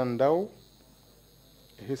Sumanandau,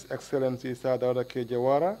 His Excellency Sadauda K.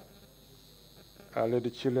 Jawara,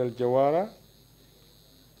 Lady Chilel Jawara,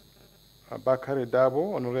 Bakari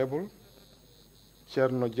Dabo, Honorable,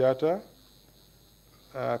 Cherno Jata,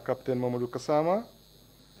 Captain Momodou Gassama,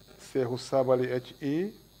 Sehu Sabali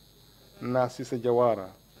H.E., Nasisa Jawara.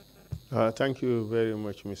 Thank you very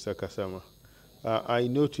much, Mr. Gassama. I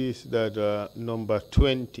noticed that number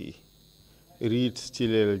 20 reads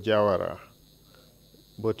Chilel Jawara,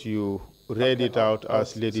 but you read it out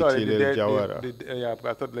as Lady Chilel Jawara. Yeah,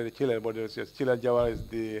 I thought Lady Chilel, but it's just Chilel Jawara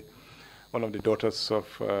is one of the daughters of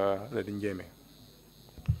Lady Njeme.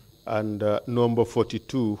 And number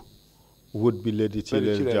 42 would be Lady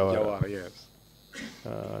Chilel Jawara. Yes.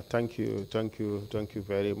 Thank you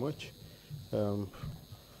very much.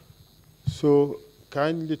 So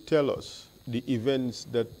kindly tell us the events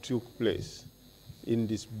that took place in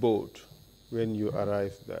this boat when you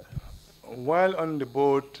arrived there. While on the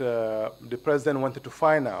boat, the president wanted to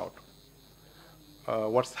find out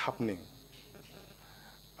what's happening.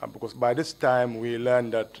 Because by this time we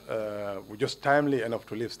learned that we're just timely enough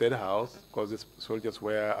to leave State House because the soldiers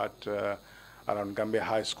were at around Gambia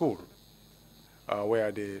High School,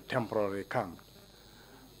 where they temporarily camped.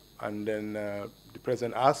 And then the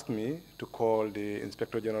president asked me to call the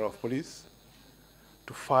Inspector General of Police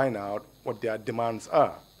to find out what their demands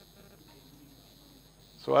are.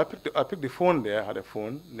 So I picked the phone there, I had a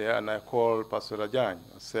phone there, and I called Pastor Rajang.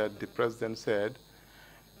 I said, the president said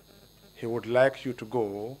he would like you to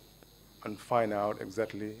go and find out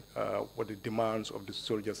exactly what the demands of the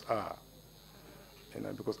soldiers are.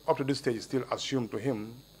 Because up to this stage, it's still assumed to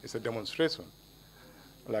him it's a demonstration,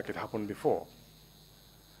 like it happened before.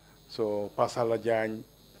 So Pastor Rajang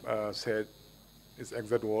said his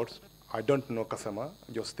exact words, I don't know Gassama,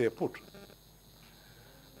 just stay put.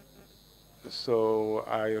 So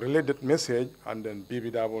I relayed that message, and then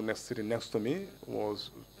Bibi Dabo sitting next to me was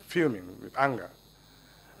fuming with anger.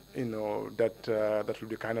 That would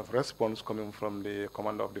be kind of response coming from the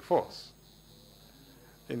commander of the force.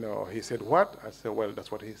 He said, what? I said, well,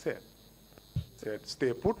 that's what he said. He said,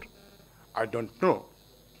 stay put, I don't know.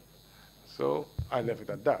 So I left it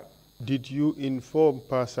at that. Did you inform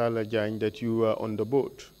Pastor Lajang that you were on the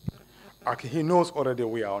boat? Okay, he knows already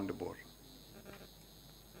we are on the boat.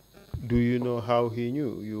 Do you know how he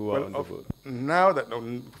knew you were on the boat? Now that,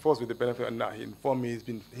 first with the benefit, and now he informed me,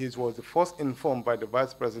 he was the first informed by the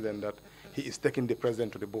vice president that he is taking the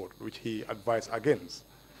president to the boat, which he advised against.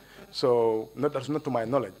 So that's not to my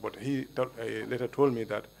knowledge, but he later told me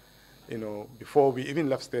that, before we even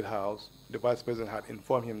left State House, the vice president had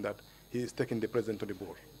informed him that he is taking the president to the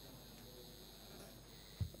boat.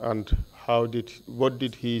 And what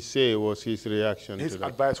did he say was his reaction to that? His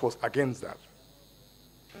advice was against that.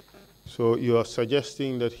 So you are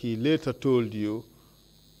suggesting that he later told you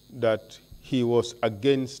that he was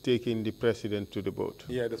against taking the president to the boat?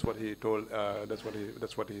 Yeah, that's what he told. That's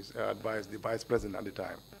what he advised the vice president at the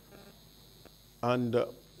time. And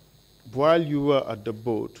while you were at the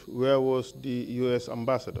boat, where was the U.S.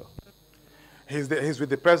 ambassador? He's with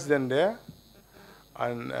the president there,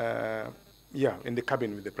 and yeah, in the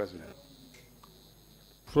cabin with the president.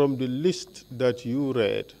 From the list that you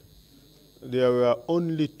read, there were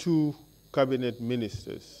only 2 cabinet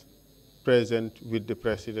ministers present with the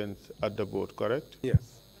president at the boat, correct?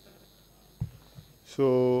 Yes.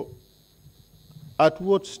 So at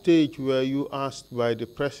what stage were you asked by the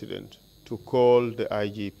president to call the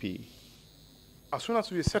IGP? As soon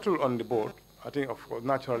as we settled on the boat, I think, of course,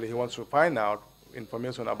 naturally he wants to find out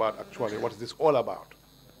information about actually what is this all about,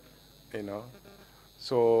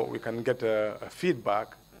 so we can get a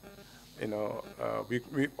feedback.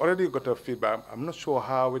 We already got a feedback. I'm not sure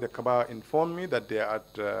how the Kaba informed me that they are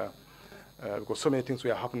at, because so many things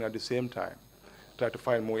were happening at the same time, try to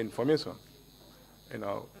find more information.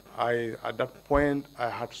 At that point, I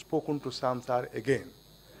had spoken to Samsar again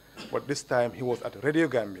but this time he was at Radio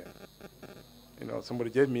Gambia. You know, somebody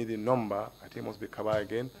gave me the number, I think it must be Kaba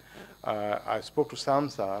again. I spoke to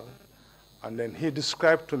Samsar, and then he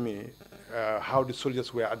described to me how the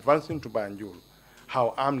soldiers were advancing to Banjul,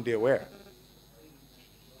 how armed they were.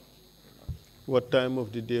 What time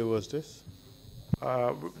of the day was this?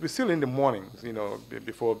 We're still in the mornings, you know,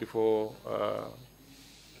 before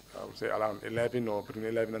I would say around 11 or between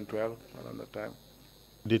 11 and 12, around that time.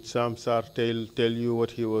 Did Samsar tell you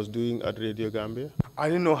what he was doing at Radio Gambia? I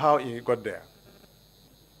didn't know how he got there.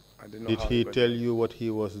 I didn't know Did how he got tell there. you what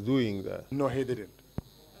he was doing there? No, he didn't.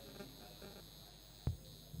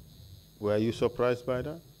 Were you surprised by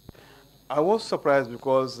that? I was surprised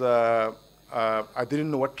because I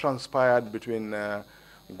didn't know what transpired between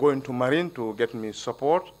going to Marine to get me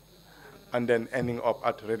support and then ending up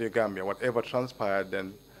at Radio Gambia. Whatever transpired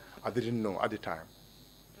then, I didn't know at the time.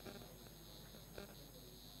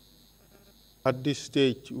 At this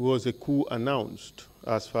stage, was a coup announced,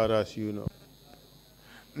 as far as you know?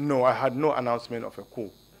 No, I had no announcement of a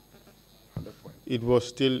coup at that point. It was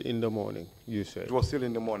still in the morning, you said? It was still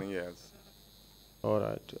in the morning, yes. All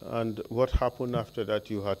right. And what happened after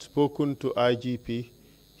that? You had spoken to IGP.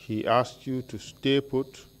 He asked you to stay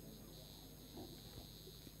put.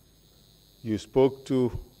 You spoke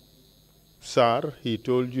to SAR. He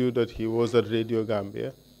told you that he was at Radio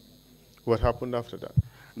Gambia. What happened after that?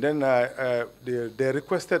 Then they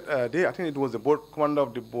requested, I think it was the board commander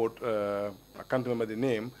of the board, I can't remember the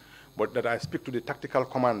name, but that I speak to the tactical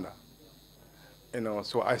commander. You know,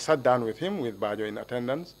 so I sat down with him, with Bajo in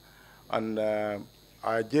attendance, and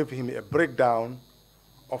I gave him a breakdown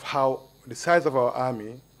of how the size of our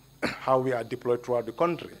army, how we are deployed throughout the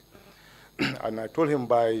country. And I told him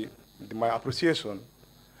by my appreciation,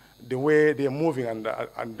 the way they are moving and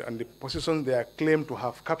the positions they are claimed to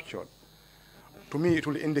have captured, to me it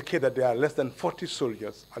will indicate that there are less than 40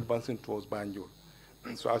 soldiers advancing towards Banjul.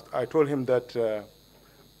 So I told him that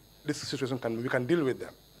this situation we can deal with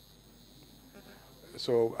them.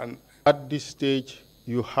 So, and at this stage,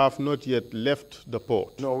 you have not yet left the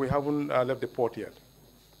port? No, we haven't left the port yet.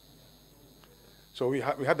 So we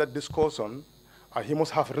had that discussion. He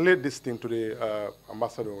must have relayed this thing to the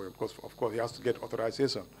ambassador because, of course, he has to get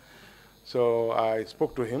authorization. So I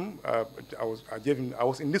spoke to him. I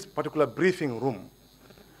was in this particular briefing room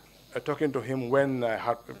talking to him when I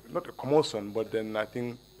had, not a commotion, but then I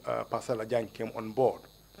think Pastor Lajan came on board.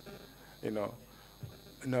 You know,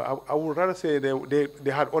 no, I would rather say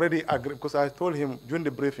they had already agreed, because I told him during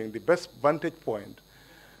the briefing the best vantage point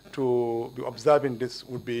to be observing this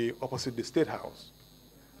would be opposite the State House.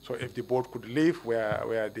 So if the board could leave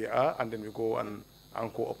where they are, and then we go and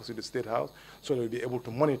anchor opposite the State House, so they'll be able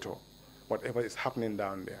to monitor whatever is happening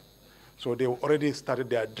down there. So they already started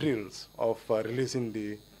their drills of releasing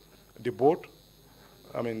the boat,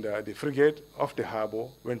 I mean the frigate off the harbor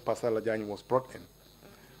when Pastor Lajani was brought in.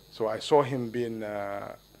 So I saw him being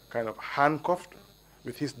kind of handcuffed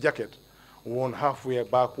with his jacket worn halfway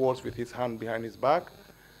backwards with his hand behind his back.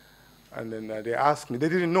 And then they asked me, they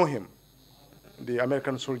didn't know him. The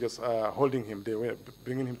American soldiers holding him, they were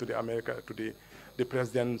bringing him to the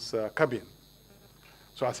president's cabin.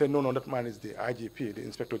 So I said, no, that man is the IGP, the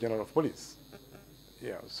Inspector General of Police.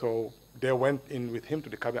 Yeah, so they went in with him to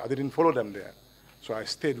the cabin. I didn't follow them there. So I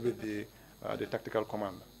stayed with the tactical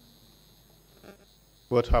commander.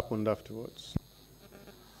 What happened afterwards?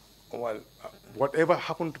 Well, whatever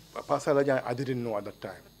happened to Pastor Lajan, I didn't know at that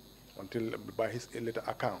time, until by his later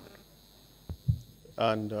account.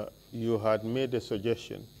 And you had made a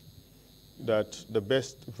suggestion that the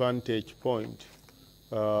best vantage point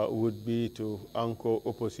would be to anchor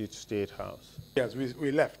opposite State House. Yes,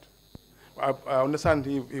 we left. I understand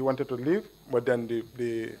he wanted to leave, but then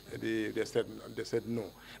they said no.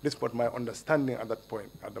 This was my understanding at that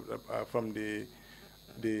point from the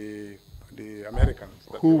Americans.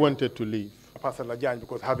 Who wanted to leave? Pastor Lajan,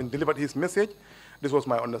 because having delivered his message, this was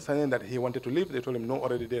my understanding that he wanted to leave. They told him no,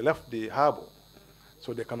 already they left the harbor,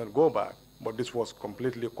 so they cannot go back. But this was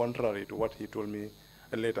completely contrary to what he told me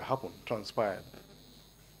later happened, transpired.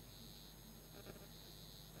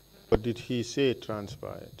 What did he say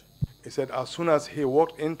transpired? He said as soon as he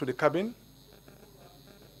walked into the cabin.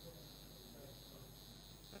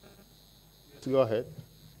 Go ahead.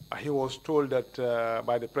 He was told that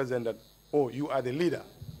by the president that, oh, you are the leader.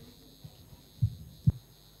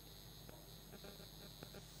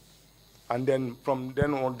 And then from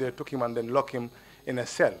then on, they took him and then locked him in a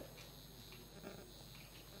cell.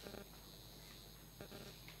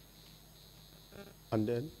 And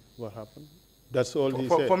then what happened? That's all he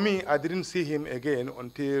said? For me, I didn't see him again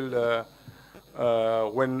until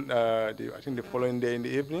when, I think the following day in the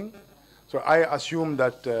evening. So I assume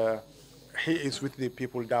that he is with the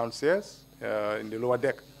people downstairs in the lower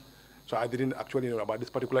deck. So I didn't actually know about this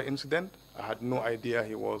particular incident. I had no idea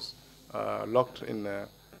he was locked in a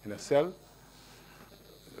cell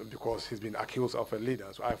because he's been accused of a leader.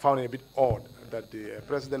 So I found it a bit odd that the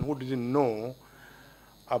president, who didn't know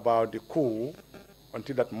about the coup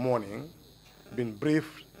until that morning, been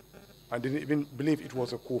briefed and didn't even believe it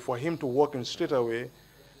was a coup, for him to walk in straight away,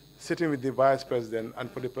 sitting with the vice president,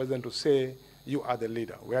 and for the president to say, you are the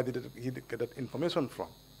leader. Where did he get that information from?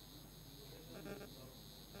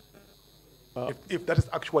 If that is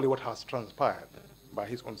actually what has transpired by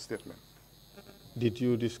his own statement. Did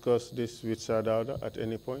you discuss this with Sadauda at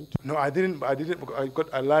any point? No, I didn't. Because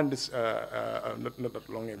I learned this not that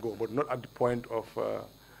long ago, but not at the point of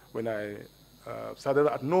when I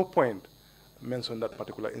Sadauda at no point mentioned that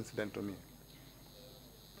particular incident to me.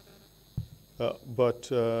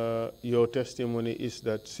 But your testimony is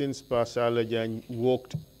that since Pasalajan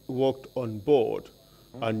walked on board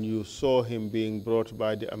and you saw him being brought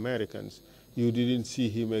by the Americans, you didn't see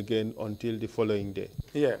him again until the following day.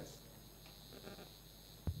 Yes.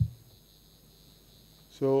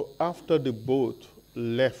 So after the boat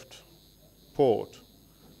left port,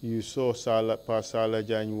 you saw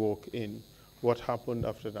Pasalajan walk in. What happened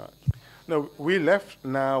after that? No, we left.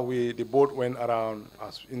 Now the boat went around,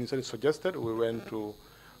 as initially suggested. We went to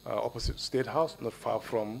opposite State House, not far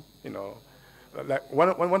from, like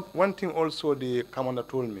one thing also the commander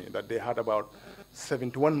told me, that they had about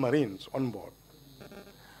 71 Marines on board.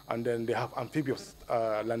 And then they have amphibious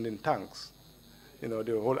landing tanks.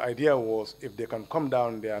 The whole idea was if they can come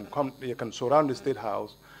down there and they can surround the State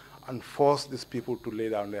House and force these people to lay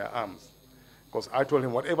down their arms. Because I told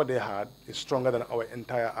him whatever they had is stronger than our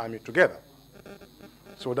entire army together.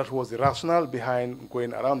 So that was the rationale behind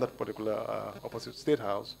going around that particular opposite State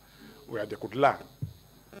House where they could land.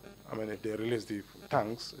 I mean, if they release the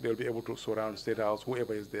tanks, they'll be able to surround State House,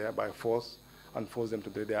 whoever is there, by force, and force them to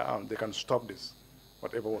lay their arms. They can stop this,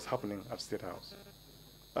 whatever was happening at State House.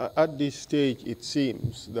 At this stage, it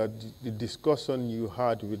seems that the discussion you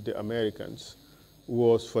had with the Americans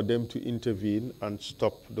was for them to intervene and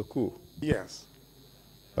stop the coup. Yes.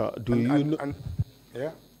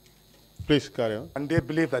 Yeah. Please carry on. And they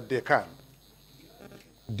believe that they can.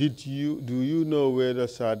 Do you know whether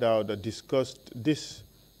Sadauda discussed this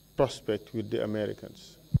prospect with the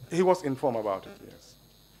Americans? He was informed about it, yes.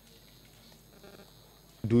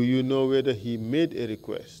 Do you know whether he made a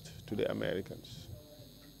request to the Americans?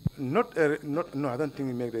 No, I don't think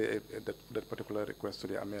we made that particular request to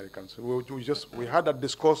the Americans. We had that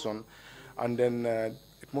discussion, and then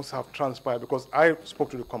it must have transpired because I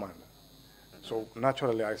spoke to the commander. So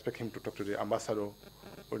naturally, I expect him to talk to the ambassador,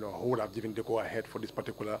 who would have given the go-ahead for this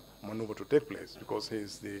particular maneuver to take place, because he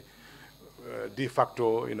is the de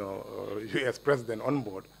facto, U.S. president on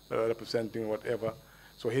board, representing whatever.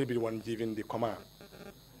 So he'll be the one giving the command.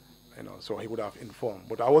 So he would have informed.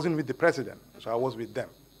 But I wasn't with the president, so I was with them.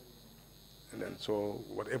 And then, so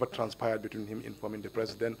whatever transpired between him informing the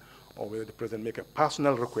president, or whether the president make a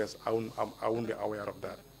personal request, I won't be aware of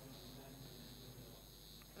that.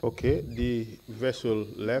 Okay, the vessel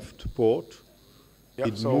left port.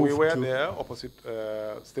 Yeah, so we were there opposite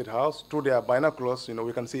State House. Through their binoculars,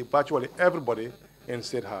 we can see virtually everybody in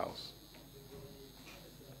State House.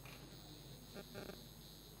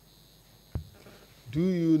 Do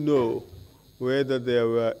you know whether there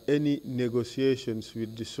were any negotiations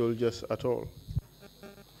with the soldiers at all?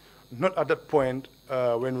 Not at that point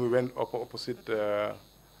when we went opposite the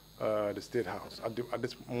State House. At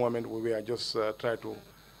this moment, we were just trying to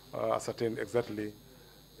ascertain exactly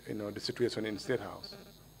the situation in State House.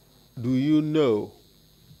 Do you know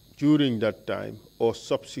during that time or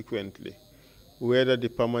subsequently whether the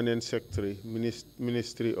permanent secretary,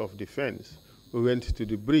 Ministry of Defense, went to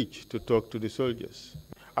the bridge to talk to the soldiers?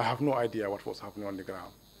 I have no idea what was happening on the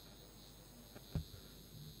ground.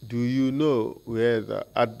 Do you know whether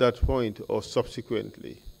at that point or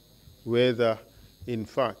subsequently, whether in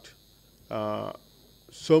fact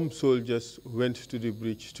some soldiers went to the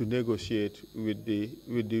bridge to negotiate with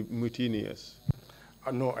the mutineers?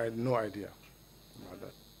 No, I had no idea about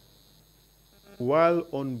that. While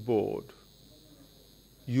on board,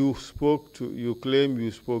 you claim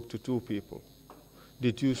you spoke to two people.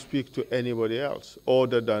 Did you speak to anybody else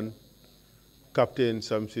other than Captain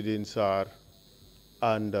Samsidin Sar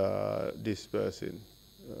and this person?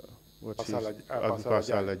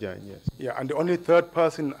 Pasalajan, yes. Yeah, and the only third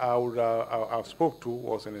person I spoke to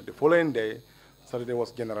was the following day. Saturday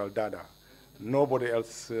was General Dada. Nobody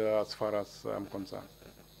else, as far as I'm concerned.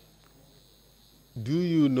 Do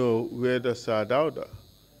you know whether Sadauda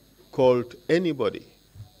called anybody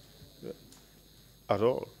at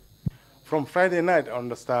all? From Friday night, I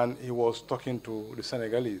understand he was talking to the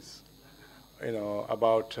Senegalese,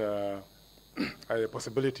 about a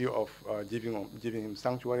possibility of giving him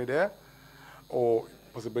sanctuary there, or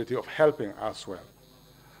possibility of helping as well.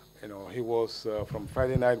 He was from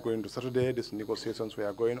Friday night going to Saturday. These negotiations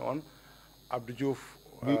were going on. Abdou Diouf.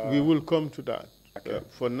 We will come to that. Okay.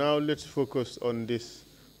 For now, let's focus on this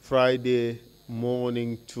Friday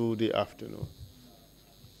morning to the afternoon.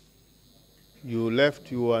 You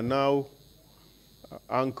left. You are now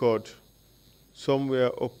anchored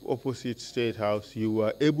somewhere opposite State House. You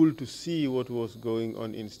were able to see what was going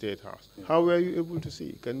on in State House. Yeah. How were you able to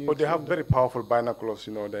see? Can you? But they have very powerful binoculars,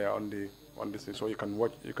 there on this, so you can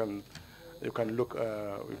watch. You can look,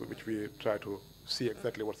 which we try to see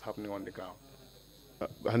exactly what's happening on the ground.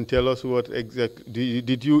 And tell us what exactly.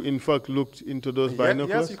 Did you in fact look into those binoculars?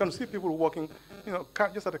 Yes, you can see people walking,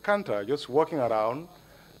 just at the counter, just walking around,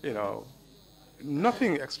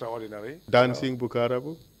 nothing extraordinary. Dancing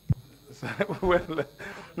Bukarabu? Well,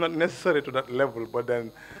 not necessary to that level, but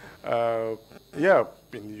then,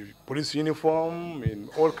 in police uniform, in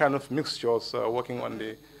all kind of mixtures, working on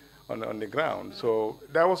the ground. So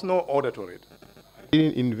there was no order to it. I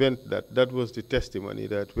didn't invent that. That was the testimony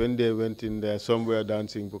that when they went in there, somewhere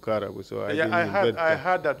dancing Bukarabu. So I didn't invent that. I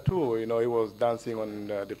heard that too. He was dancing on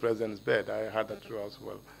the president's bed. I heard that too as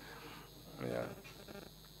well. Yeah.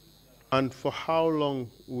 And for how long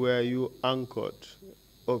were you anchored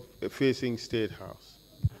facing State House?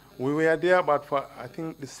 We were there about for, I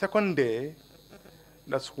think, the second day.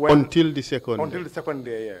 That's when. Until the second day? Until the second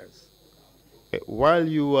day, yes. While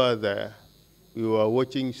you were there, you were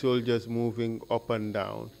watching soldiers moving up and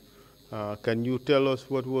down. Can you tell us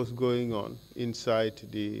what was going on inside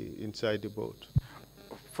the boat?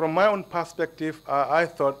 From my own perspective, I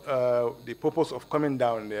thought the purpose of coming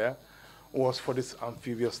down there was for this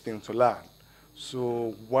amphibious thing to land.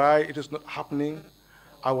 So why it is not happening,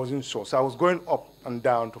 I wasn't sure. So I was going up and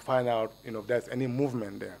down to find out, if there's any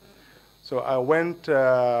movement there. So I went,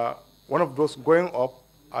 one of those going up,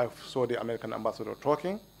 I saw the American ambassador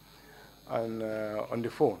talking and on the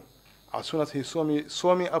phone. As soon as he saw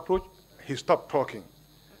me approach, he stopped talking.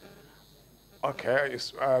 Okay,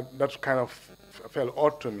 that kind of felt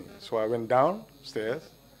odd to me. So I went downstairs.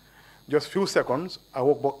 Just a few seconds, I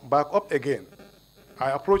walked back up again.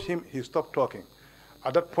 I approached him, he stopped talking.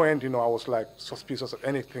 At that point, I was like suspicious of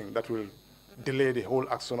anything that will delay the whole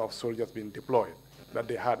action of soldiers being deployed that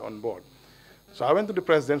they had on board. So I went to the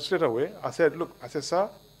president straight away. I said, look, sir,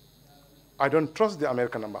 I don't trust the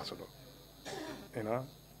American ambassador.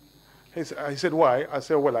 He said, why? I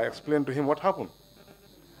said, well, I explained to him what happened.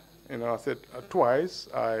 I said, twice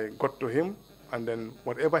I got to him, and then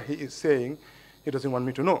whatever he is saying, he doesn't want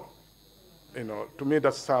me to know. To me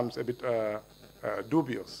that sounds a bit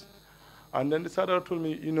dubious. And then the Sadr told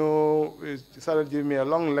me, he started giving me a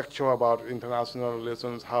long lecture about international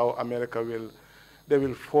relations, how America they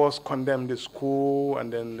will first condemn the school,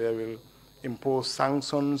 and then they will impose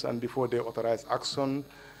sanctions, and before they authorize action.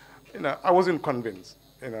 I wasn't convinced.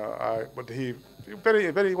 But he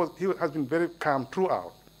has been very calm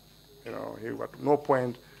throughout. At no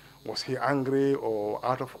point was he angry or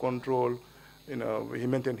out of control. He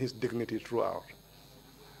maintained his dignity throughout.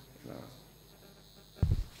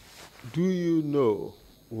 Do you know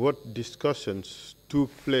what discussions took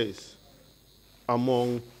place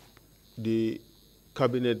among the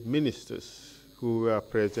cabinet ministers who were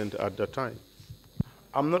present at the time?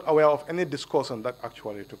 I'm not aware of any discussion that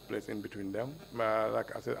actually took place in between them.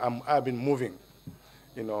 Like I said, I've been moving,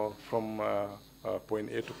 from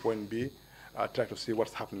point A to point B, try to see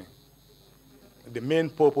what's happening. The main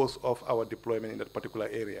purpose of our deployment in that particular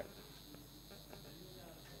area.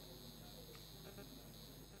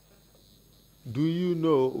 Do you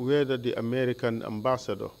know whether the American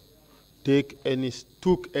ambassador took any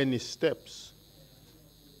steps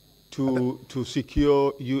to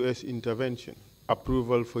secure U.S. intervention,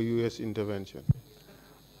 approval for U.S. intervention?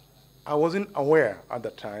 I wasn't aware at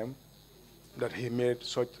the time that he made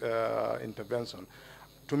such intervention.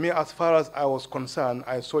 To me, as far as I was concerned,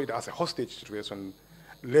 I saw it as a hostage situation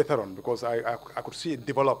later on, because I could see it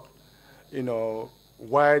develop,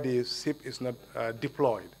 why the ship is not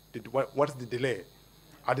deployed. What's the delay?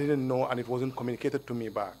 I didn't know, and it wasn't communicated to me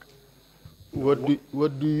back.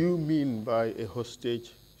 What do you mean by a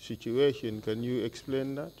hostage situation? Can you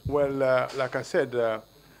explain that? Well, like I said, I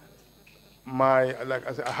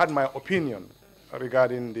had my opinion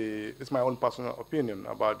regarding it's my own personal opinion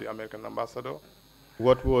about the American ambassador.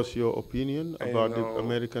 What was your opinion about the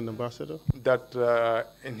American ambassador? That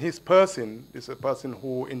in his person, is a person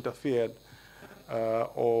who interfered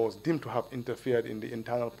or was deemed to have interfered in the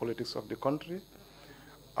internal politics of the country.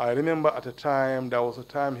 I remember at a time, there was a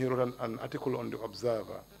time he wrote an article on the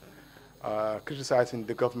Observer, criticizing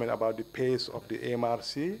the government about the pace of the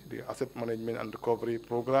AMRC, the Asset Management and Recovery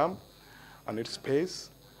Program, and its pace,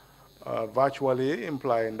 virtually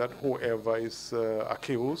implying that whoever is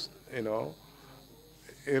accused,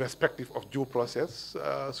 irrespective of due process,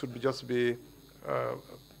 should just be,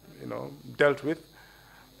 dealt with,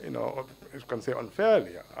 you can say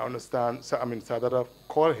unfairly. I understand. I mean, Sadara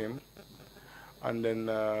called him, and then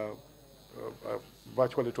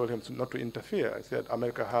virtually told him not to interfere. I said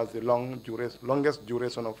America has the longest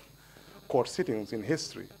duration of court sittings in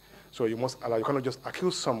history, so you must allow. You cannot just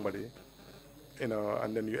accuse somebody,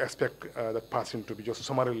 and then you expect that person to be just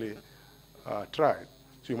summarily tried.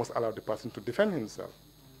 So you must allow the person to defend himself.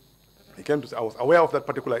 He came to say, I was aware of that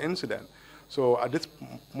particular incident. So at this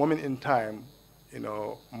moment in time,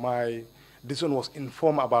 my decision was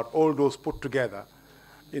informed about all those put together.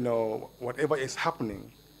 Whatever is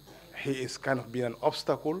happening, he is kind of being an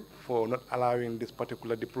obstacle for not allowing this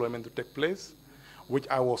particular deployment to take place, which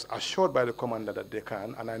I was assured by the commander that they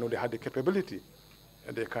can, and I know they had the capability.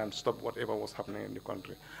 They can stop whatever was happening in the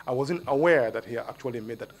country. I wasn't aware that he actually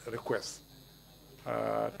made that request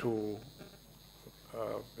to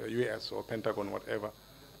US or Pentagon, whatever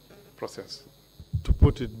process. To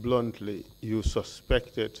put it bluntly, you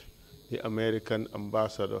suspected the American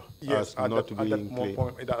ambassador as not being clean.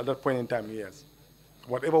 At that point in time, yes.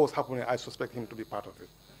 Whatever was happening, I suspect him to be part of it.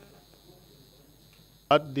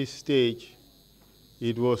 At this stage,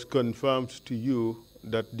 it was confirmed to you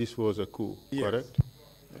that this was a coup, yes. Correct?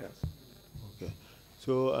 Yes. Okay.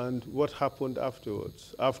 So, and what happened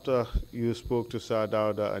afterwards? After you spoke to Sir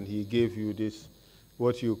Dawda and he gave you this,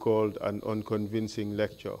 what you called an unconvincing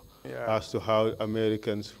lecture as to how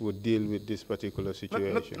Americans would deal with this particular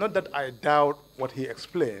situation. Not that I doubt what he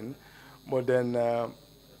explained, but then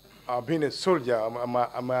being a soldier,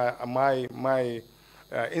 my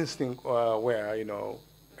instinct where,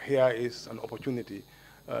 here is an opportunity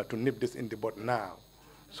to nip this in the bud now.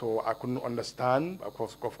 So I couldn't understand. Of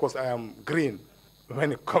course, I am green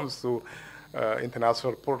when it comes to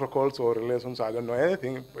international protocols or relations. I don't know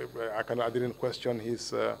anything. I didn't question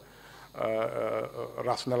his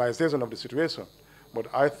rationalization of the situation. But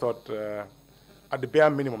I thought, at the bare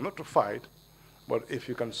minimum, not to fight, but if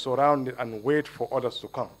you can surround it and wait for others to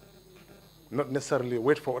come. Not necessarily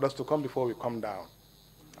wait for others to come before we come down.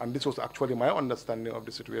 And this was actually my understanding of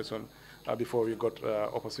the situation before we got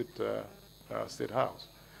opposite State House.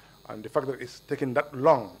 And the fact that it's taken that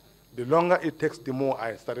long, the longer it takes, the more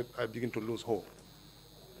I begin to lose hope.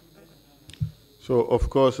 So, of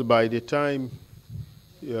course, by the time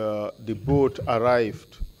the boat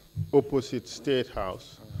arrived opposite State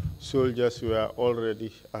House, soldiers were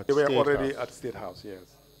already at State House. They were already at State House,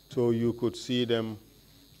 yes. So you could see them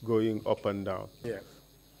going up and down. Yes.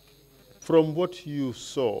 From what you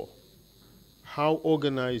saw, how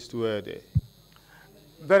organized were they?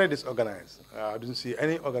 Very disorganized. I didn't see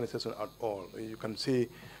any organization at all. You can see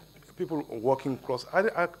people walking across.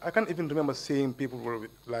 I can't even remember seeing people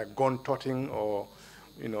with like gun-toting or,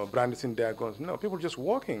 brandishing their guns. No, people just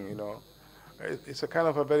walking, It's a kind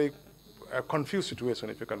of a very confused situation,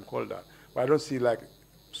 if you can call that. But I don't see like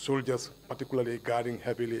soldiers particularly guarding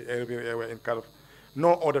heavily everywhere in kind of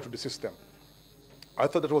no order to the system. I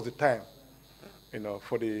thought that was the time,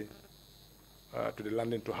 for the to the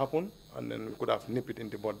landing to happen, and then we could have nipped it in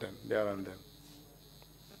the bud then, there and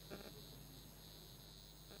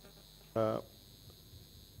then.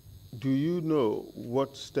 Do you know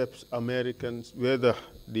what steps Americans, whether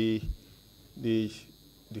the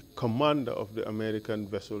commander of the American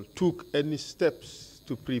vessel took any steps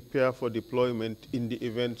to prepare for deployment in the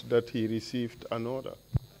event that he received an order?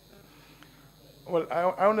 Well,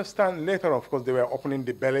 I understand later, of course, they were opening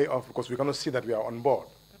the belly of, because we're going to see that we are on board,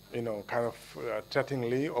 kind of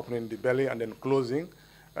threateningly opening the belly and then closing,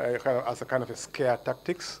 kind of as a kind of a scare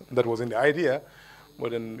tactics. That wasn't the idea,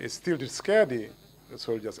 but then it still did scare the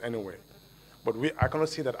soldiers anyway. But I cannot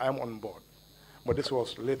see that I'm on board. But this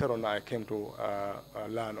was later on I came to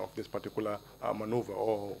learn of this particular maneuver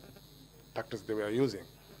or tactics they were using.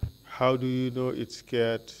 How do you know it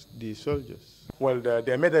scared the soldiers? Well,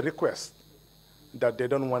 they made a request that they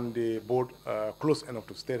don't want the boat close enough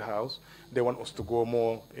to State House. They want us to go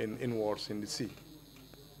more inwards in the sea.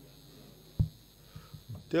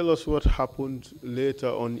 Tell us what happened later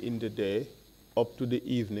on in the day, up to the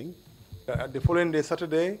evening. The following day,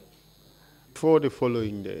 Saturday? For the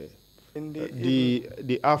following day. In the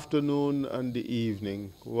the afternoon and the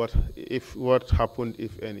evening, what happened,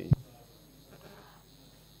 if any?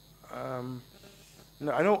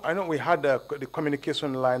 No, I know we had the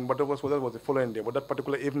communication line, but that was the following day. But that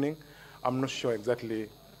particular evening, I'm not sure exactly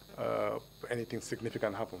anything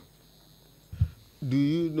significant happened. Do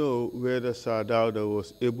you know whether Sadauda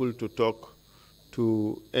was able to talk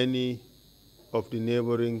to any of the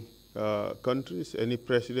neighboring countries, any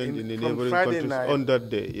president in the neighboring Friday countries night, on that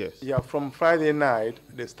day? Yes. Yeah, from Friday night,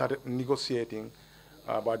 they started negotiating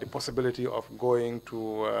about the possibility of going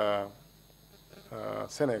to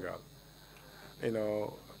Senegal, you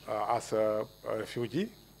know, as a refugee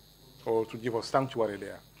or to give us sanctuary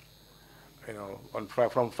there, you know,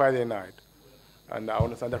 from Friday night. And I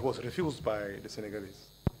understand that was refused by the Senegalese.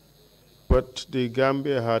 But the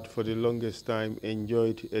Gambia had for the longest time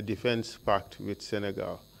enjoyed a defense pact with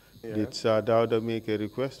Senegal. Yes. Did Sadauda make a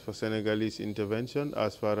request for Senegalese intervention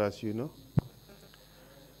as far as you know?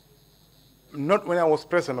 Not when I was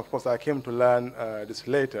present, of course. I came to learn this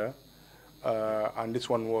later, and this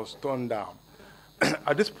one was turned down.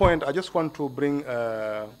 At this point, I just want to bring,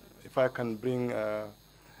 if I can bring,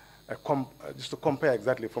 just to compare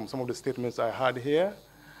exactly from some of the statements I had here.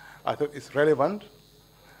 I thought it's relevant.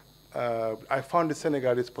 I found the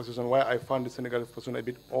Senegalese position, why I found the Senegalese position a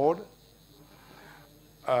bit odd.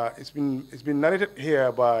 It's been narrated here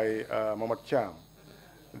by Mohamed Cham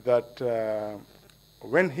that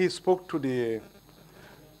when he spoke to the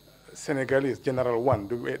Senegalese General One,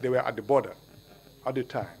 they were at the border at the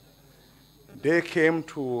time. They came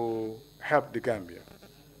to help the Gambia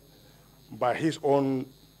by his own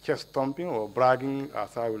chest thumping or bragging,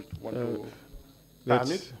 as I would want to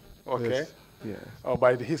term it. Okay. Yes. Or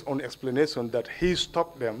by his own explanation that he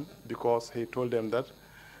stopped them because he told them that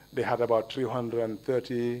they had about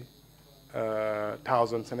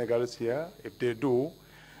 330,000 Senegalese here. If they do,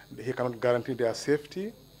 he cannot guarantee their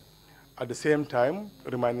safety. At the same time,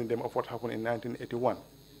 reminding them of what happened in 1981.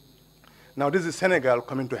 Now, this is Senegal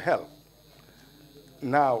coming to help.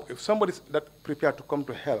 Now, if somebody's that prepared to come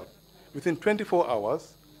to help, within 24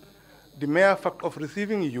 hours, the mere fact of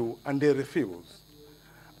receiving you and they refuse,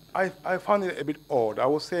 I found it a bit odd. I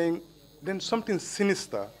was saying, then something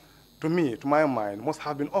sinister to me, to my mind, must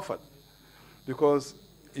have been offered. Because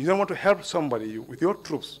you don't want to help somebody with your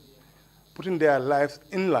troops, putting their lives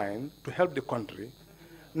in line to help the country.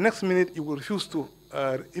 Next minute, you will refuse to,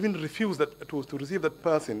 even refuse that, to receive that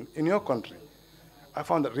person in your country. I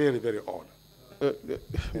found that really very odd.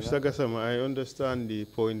 Mr. Gassama, I understand the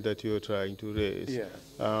point that you're trying to raise. Yes.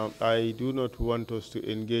 I do not want us to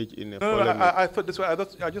engage in a No, polemic. I thought this way. I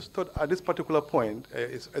just thought at this particular point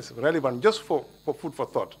it's relevant just for food for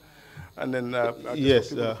thought, and then yes,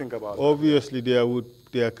 people to think about. obviously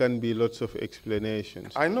there can be lots of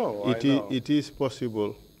explanations. I know. It is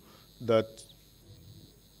possible that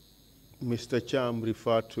Mr. Cham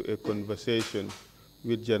referred to a conversation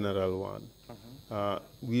with General One.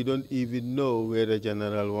 We don't even know whether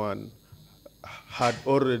General One had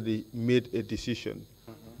already made a decision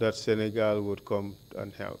that Senegal would come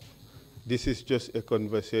and help. This is just a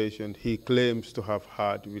conversation he claims to have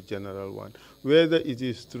had with General One. Whether it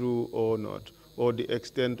is true or not, or the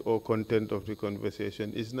extent or content of the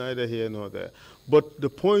conversation is neither here nor there. But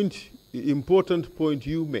the important point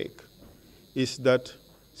you make is that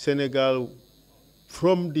Senegal,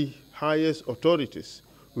 from the highest authorities,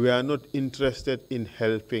 we are not interested in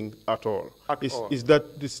helping at all. Is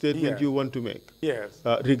that the statement you want to make? Yes.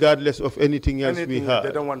 Regardless of anything else we have.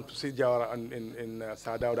 They don't want to see Jawara in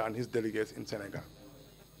Sadauda and his delegates in Senegal.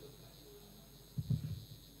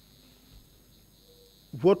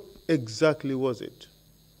 What exactly was it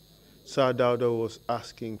Sadauda was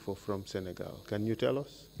asking for from Senegal? Can you tell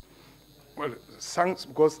us? Well, thanks,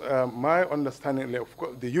 because my understanding, of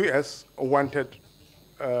course, the U.S. wanted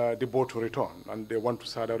the boat to return, and they want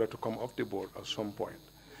Sadauda to come off the boat at some point.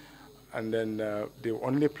 And then the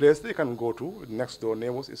only place they can go to, next door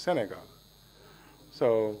neighbors, is Senegal.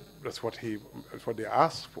 So that's what they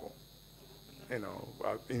asked for, you know,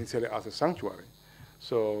 initially as a sanctuary.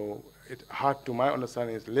 So it had, to my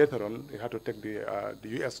understanding, is later on, it had to take the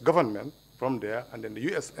U.S. government from there, and then the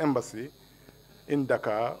U.S. embassy in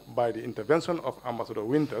Dakar, by the intervention of Ambassador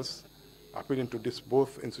Winters, appealing to these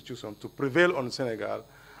both institutions to prevail on Senegal,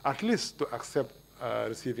 at least to accept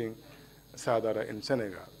receiving Sadauda in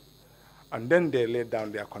Senegal. And then they laid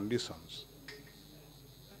down their conditions.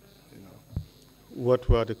 You know. What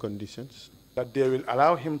were the conditions? That they will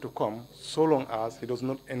allow him to come so long as he does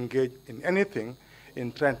not engage in anything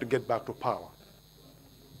in trying to get back to power.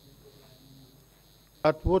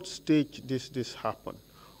 At what stage did this happen?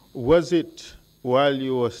 Was it while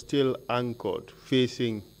you were still anchored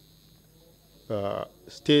facing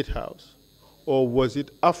State House, or was it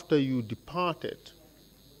after you departed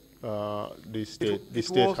the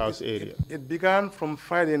state house area? It began from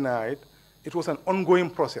Friday night. It was an ongoing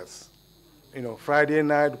process. Friday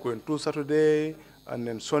night going to Saturday and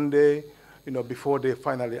then Sunday, before they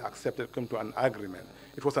finally accepted, come to an agreement.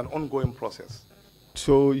 It was an ongoing process.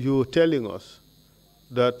 So you're telling us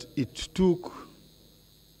that it took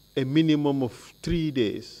a minimum of 3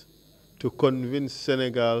 days to convince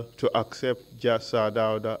Senegal to accept Jassa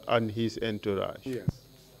Dauda and his entourage? Yes.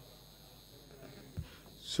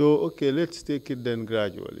 So, okay, let's take it then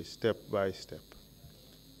gradually, step by step.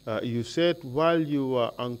 You said while you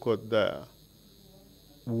were anchored there,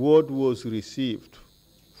 word was received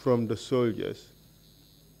from the soldiers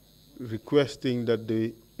requesting that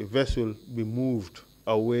the vessel be moved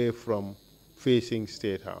away from facing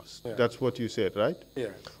State House. Yeah. That's what you said, right?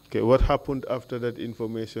 Yes. Okay, what happened after that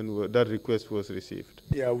information, that request was received?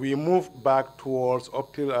 Yeah, we moved back towards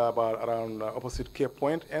up till about around opposite Cape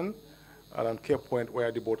Point end, around Cape Point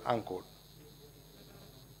where the boat anchored.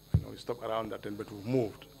 We stopped around that end, but we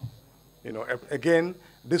moved. Again,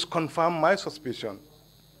 this confirmed my suspicion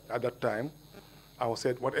at that time. I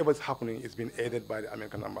said, whatever is happening is being aided by the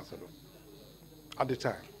American ambassador at the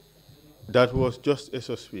time. That was just a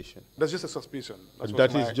suspicion? That's just a suspicion.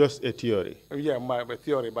 That is just a theory? Yeah, my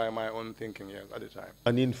theory by my own thinking, yes, at the time.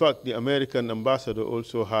 And in fact, the American ambassador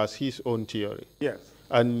also has his own theory? Yes.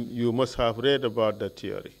 And you must have read about that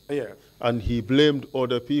theory? Yes. And he blamed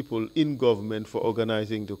other people in government for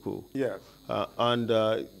organizing the coup? Yes.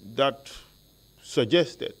 That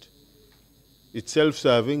suggested, it's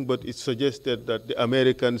self-serving, but it suggested that the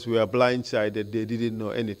Americans were blindsided, they didn't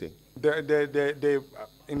know anything. They,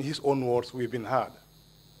 in his own words, we've been hard.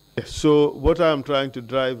 Yes. So what I'm trying to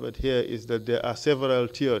drive at here is that there are several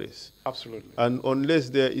theories. Absolutely. And unless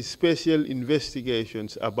there is special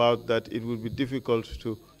investigations about that, it will be difficult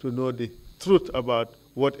to know the truth about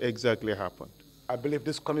what exactly happened. I believe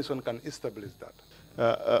this commission can establish that.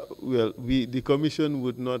 Well, the commission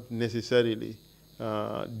would not necessarily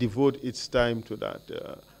devote its time to that.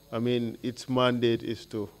 I mean, its mandate is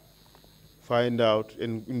to find out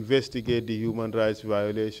and investigate the human rights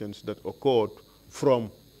violations that occurred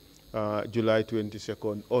from July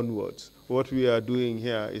 22nd onwards. What we are doing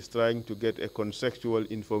here is trying to get a contextual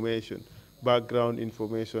information, background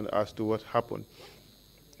information as to what happened.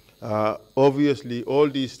 Obviously, all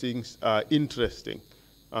these things are interesting,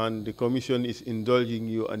 and the Commission is indulging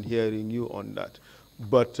you and hearing you on that.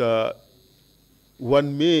 But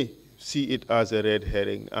one may see it as a red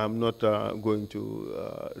herring. I'm not going to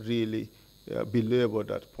really belabor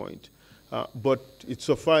that point. But it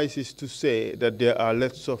suffices to say that there are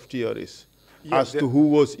lots of theories as to who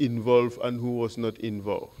was involved and who was not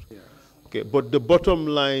involved. Yes. Okay, but the bottom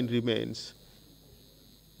line remains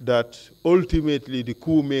that ultimately the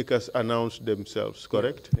coup makers announced themselves,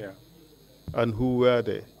 correct? Yeah. And who were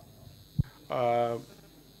they?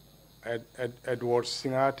 Edward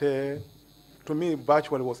Singate, to me,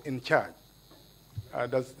 virtually was in charge.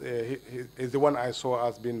 He's the one I saw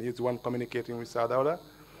as being, he's the one communicating with Sadauda.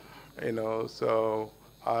 So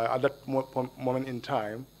at that moment in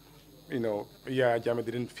time, yeah, Jammeh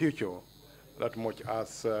didn't feature that much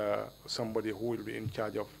as somebody who will be in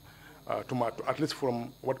charge of, at least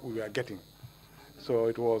from what we were getting. So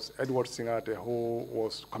it was Edward Singate who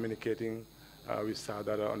was communicating with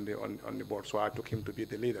Sadauda on the board. So I took him to be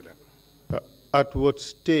the leader then. At what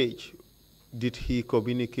stage did he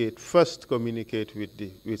first communicate with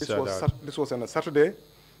Sadauda? This was on a Saturday,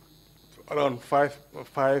 around 5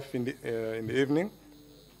 in the evening,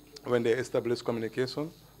 when they established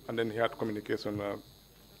communication, and then he had communication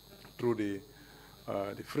through the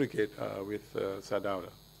frigate with Sadauda.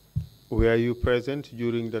 Were you present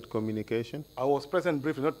during that communication? I was present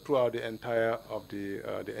briefly, not throughout the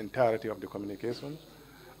entirety of the communication.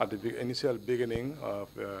 At the initial beginning of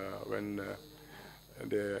when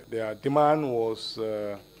their demand was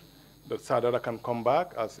that Sadauda can come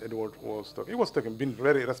back, as Edward was talking. He was talking, being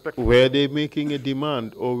very respectful. Were they making a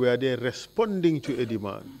demand, or were they responding to a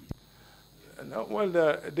demand? No, well,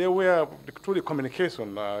 they were through the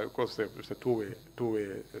communication. Of course, it's a two-way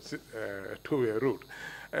route.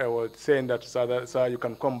 Was saying that, sir, you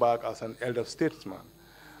can come back as an elder statesman,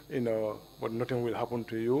 but nothing will happen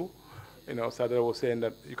to you. Sadauda was saying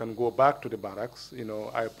that you can go back to the barracks.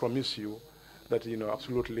 I promise you that,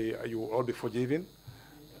 absolutely you will all be forgiven.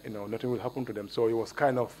 Nothing will happen to them. So he was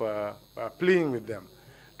kind of pleading with them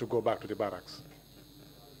to go back to the barracks.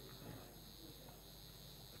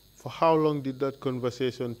 For how long did that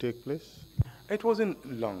conversation take place? It wasn't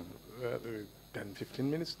long, 10, 15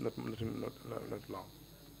 minutes, not long.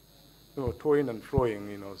 They were toing and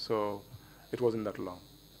froing, so it wasn't that long.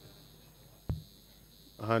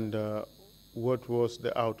 And what was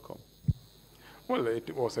the outcome? Well,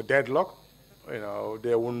 it was a deadlock. They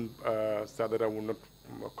wouldn't, Sadara would not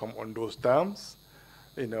come on those terms.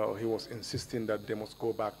 He was insisting that they must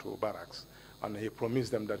go back to barracks. And he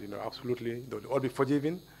promised them that, absolutely, they'll all be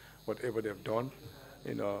forgiven, whatever they've done,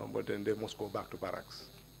 but then they must go back to barracks.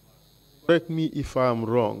 Correct me if I'm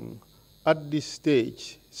wrong. At this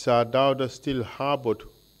stage, Sir Dawda still harbored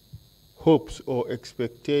hopes or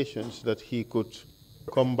expectations that he could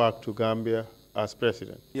come back to Gambia as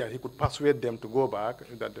president. Yeah, he could persuade them to go back,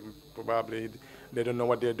 that probably they don't know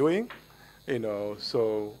what they're doing,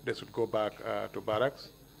 so they should go back to barracks.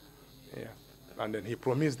 Yeah. And then he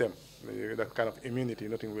promised them that kind of immunity,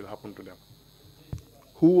 nothing will happen to them.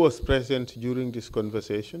 Who was present during this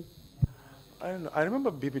conversation? I don't know. I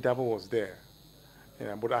remember Bibi Dabo was there,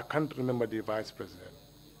 but I can't remember the vice president.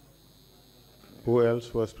 Who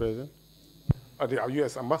else was present? The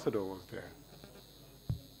U.S. ambassador was there.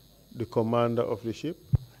 The commander of the ship?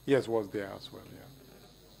 Yes, was there as well,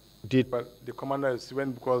 yeah. But the commander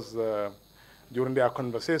went because during their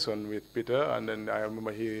conversation with Peter, and then I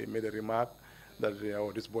remember he made a remark that,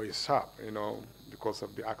 this boy is sharp, because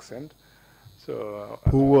of the accent. So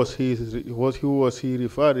who was he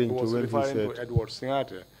referring to when he said? He was referring to Edward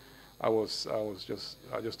Singate. I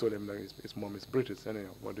just told him that his mom is British. Anyway,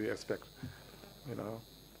 what do you expect?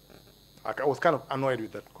 I was kind of annoyed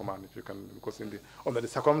with that command, if you can, because under the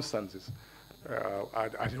circumstances, I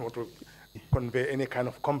didn't want to convey any kind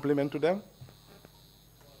of compliment to them.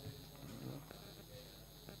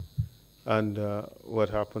 And what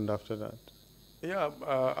happened after that? Yeah,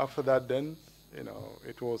 after that, then,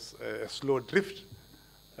 it was a slow drift,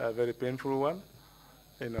 a very painful one,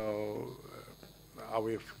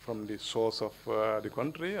 away from the source of the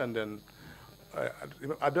country. And then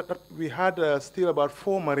we had still about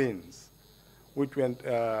 4 Marines which went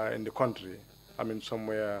in the country. I mean,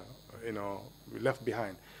 somewhere, we left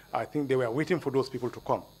behind. I think they were waiting for those people to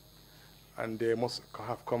come. And they must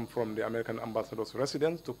have come from the American ambassador's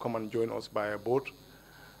residence to come and join us by a boat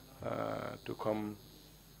to come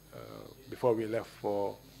before we left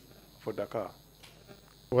for Dakar.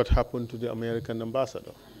 What happened to the American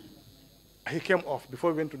ambassador? He came off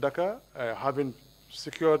before we went to Dakar, having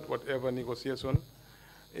secured whatever negotiation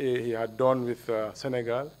he had done with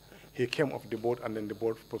Senegal. He came off the boat, and then the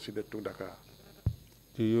boat proceeded to Dakar.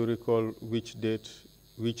 Do you recall which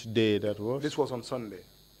day that was? This was on Sunday.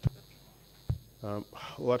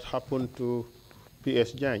 What happened to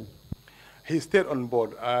P.S. Jang? He stayed on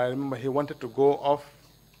board. I remember he wanted to go off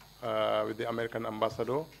with the American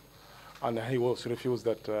ambassador, and he was refused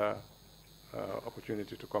that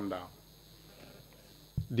opportunity to come down.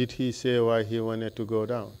 Did he say why he wanted to go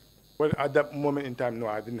down? Well, at that moment in time, no,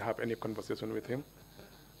 I didn't have any conversation with him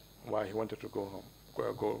why he wanted to go home,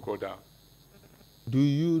 go down. Do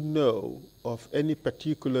you know of any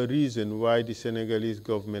particular reason why the Senegalese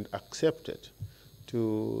government accepted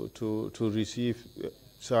to receive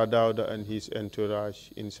Sir Dawda and his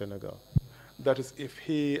entourage in Senegal? That is, if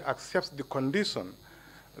he accepts the condition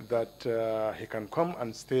that he can come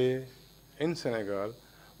and stay in Senegal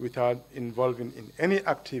without involving in any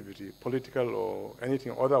activity, political or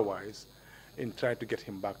anything otherwise, in trying to get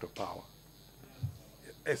him back to power.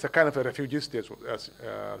 It's a kind of a refugee status,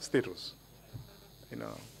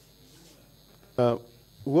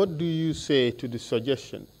 What do you say to the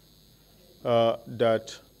suggestion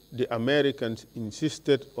that the Americans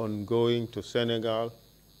insisted on going to Senegal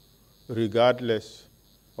regardless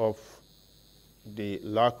of the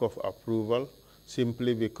lack of approval,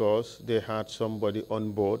 simply because they had somebody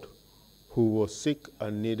on board who was sick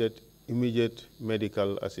and needed immediate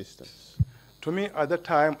medical assistance? To me, at that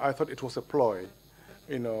time, I thought it was a ploy,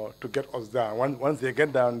 to get us down. Once they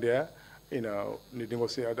get down there, the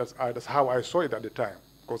negotiation, that's how I saw it at the time,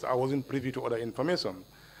 because I wasn't privy to other information.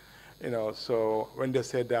 So when they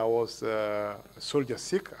said there was a soldier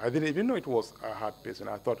sick, I didn't even know it was a heart patient.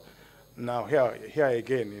 I thought, now here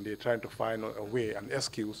again, they're trying to find a way, an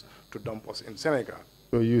excuse to dump us in Senegal.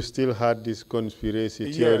 So you still had this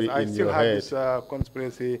conspiracy theory in your head? Yes, I still had this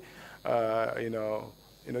conspiracy,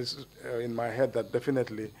 in my head that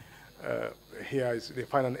definitely here is they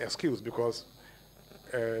find an excuse, because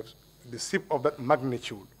the ship of that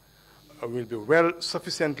magnitude will be well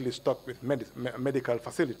sufficiently stocked with medical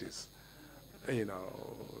facilities.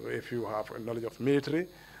 If you have a knowledge of military,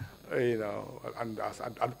 and as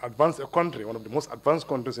advanced a country, one of the most advanced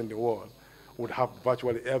countries in the world, would have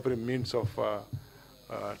virtually every means of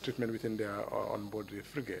treatment within their onboard the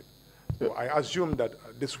frigate. So I assume that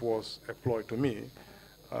this was a ploy to me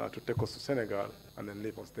to take us to Senegal and then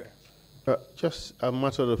leave us there. Just a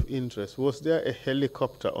matter of interest, was there a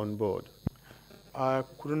helicopter on board? I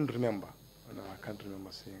couldn't remember. No, I can't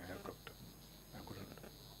remember seeing a helicopter. I couldn't.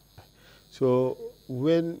 So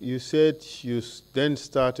when you said you then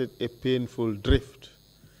started a painful drift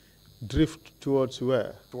towards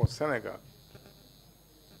where? Towards Senegal.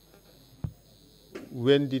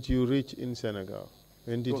 When did you reach in Senegal?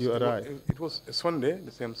 When did you arrive? It was a Sunday,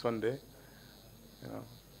 the same Sunday. You know,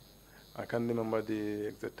 I can't remember the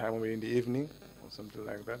exact time, maybe in the evening or something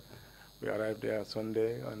like that. We arrived there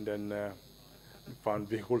Sunday, and then we found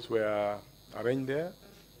vehicles were arranged there,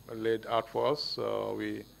 laid out for us. So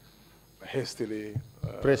we hastily.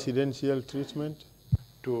 Presidential treatment?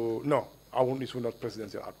 No, this was not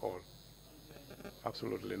presidential at all.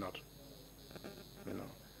 Absolutely not. You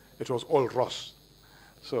know, it was all rushed.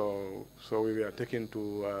 So we were taken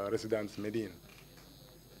to Residence Medine.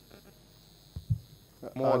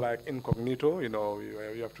 More like incognito, you know,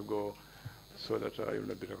 you have to go so that you will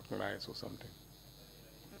not be recognized or something.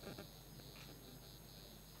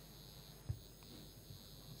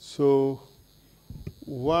 So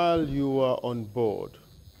while you were on board,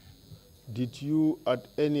 did you at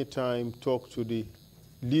any time talk to the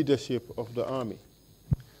leadership of the army?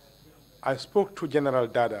 I spoke to General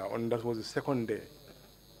Dada on that was the second day.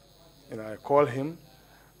 And I called him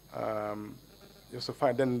just to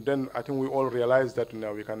find. Then I think we all realized that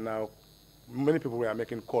we can now. Many people were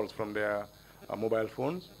making calls from their mobile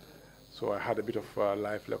phones, so I had a bit of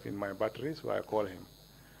life left in my battery. So I called him,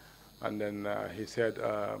 and then he said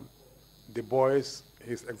the boys.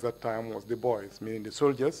 His exact time was the boys, meaning the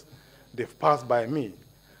soldiers. They've passed by me,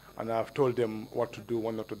 and I've told them what to do,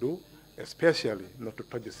 what not to do, especially not to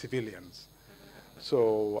touch the civilians.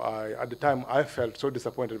 So at the time, I felt so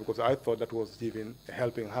disappointed because I thought that was giving a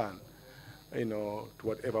helping hand, to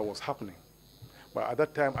whatever was happening. But at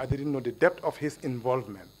that time, I didn't know the depth of his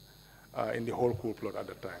involvement in the whole coup plot at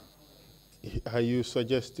that time. Are you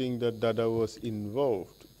suggesting that Dada was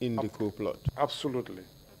involved in the coup plot? Absolutely.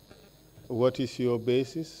 What is your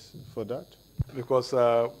basis for that? Because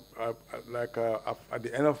at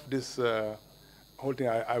the end of this whole thing,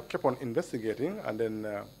 I kept on investigating, and then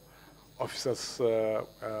officers,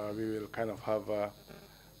 we will kind of have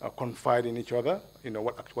confide in each other,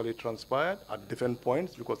 what actually transpired at different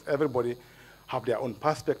points, because everybody have their own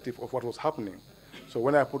perspective of what was happening. So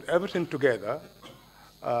when I put everything together,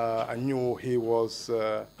 I knew he was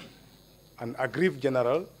an aggrieved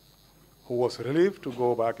general who was relieved to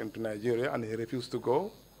go back into Nigeria, and he refused to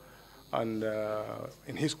go. And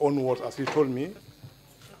in his own words, as he told me,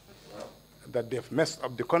 that they've messed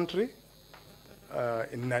up the country,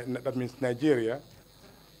 that means Nigeria,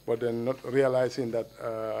 but then not realizing that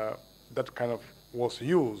that kind of was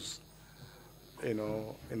used, in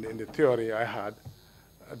the theory I had,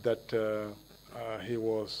 that he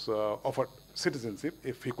was offered citizenship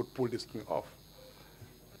if he could pull this thing off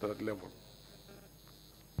to that level.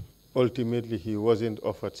 Ultimately, he wasn't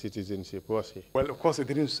offered citizenship, was he? Well, of course, it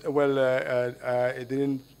didn't. Well, it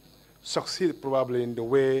didn't succeed probably in the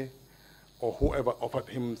way, or whoever offered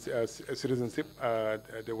him citizenship,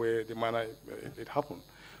 the manner it happened.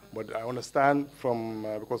 But I understand from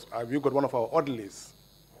because we got one of our orderlies,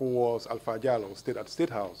 who was Alpha Jallo, stayed at State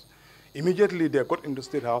House. Immediately they got into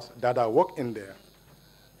State House. Dada walked in there.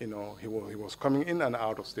 He was coming in and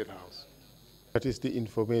out of State House. That is the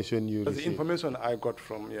information you received? That's the information I got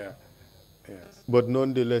from, yes. But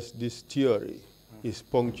nonetheless, this theory is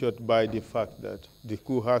punctured by the fact that the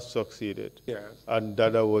coup has succeeded, yes, and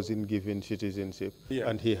Dada wasn't given citizenship, yes,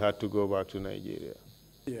 and he had to go back to Nigeria.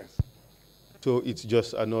 Yes. So it's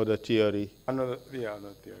just another theory? Another theory.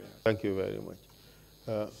 Yes. Thank you very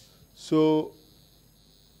much. So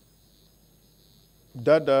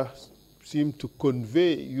Dada seemed to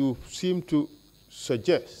convey, you seem to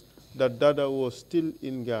suggest that Dada was still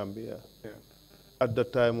in Gambia, yes, at the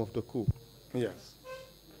time of the coup. Yes.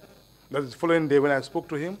 That is the following day when I spoke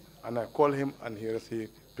to him, and I called him, and he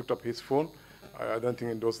picked up his phone. I don't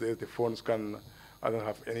think in those days the phones I don't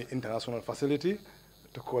have any international facility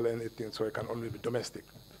to call anything, so it can only be domestic.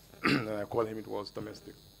 And I called him, it was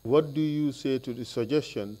domestic. What do you say to the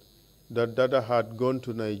suggestion that Dada had gone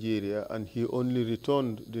to Nigeria and he only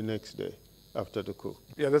returned the next day after the coup?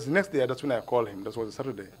 Yeah, that's the next day. That's when I called him. That was a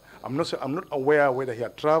Saturday. I'm not aware whether he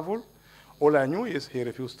had traveled. All I knew is he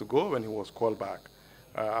refused to go when he was called back.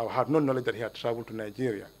 I had no knowledge that he had traveled to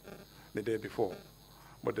Nigeria the day before.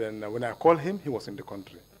 But then when I called him, he was in the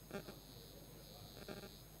country.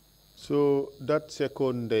 So that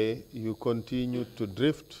second day, you continued to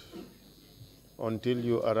drift until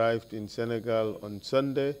you arrived in Senegal on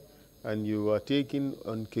Sunday, and you were taken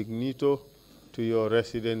incognito to your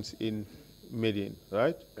residence in Medine,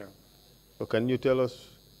 right? Yeah. So can you tell us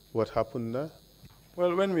what happened there?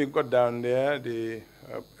 Well, when we got down there,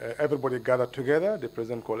 everybody gathered together. The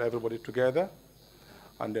president called everybody together,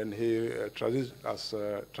 and then he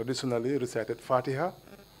traditionally recited Fatiha.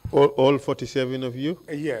 All 47 of you?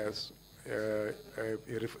 Yes.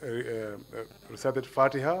 He recited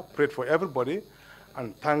Fatiha, prayed for everybody,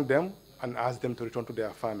 and thanked them and asked them to return to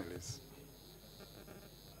their families.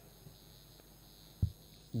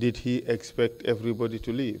 Did he expect everybody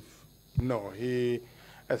to leave? No, he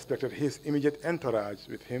expected his immediate entourage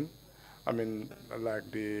with him. I mean, like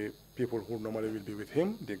the people who normally will be with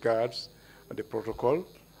him, the guards, the protocol.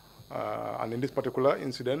 And in this particular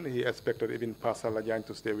incident, he expected even Pastor Lajan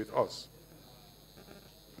to stay with us.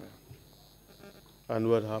 Yeah. And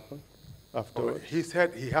what happened afterwards? He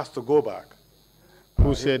said he has to go back.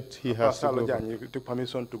 Who said he has to go back? He took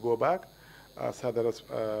permission to go back. Said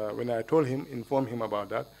that when I told him, informed him about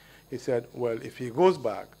that, he said, well, if he goes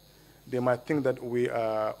back, they might think that we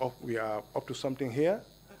are up to something here,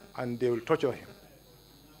 and they will torture him.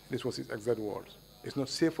 This was his exact words. It's not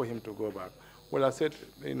safe for him to go back. Well, I said,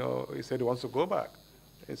 he said he wants to go back.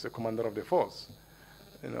 He's a commander of the force.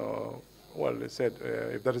 Well, they said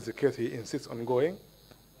if that is the case, he insists on going,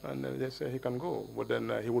 and they say he can go. But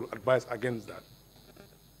then he will advise against that.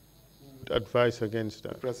 Advise against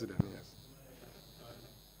that? The president, yes.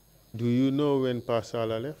 Do you know when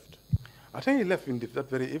Pasala left? I think he left that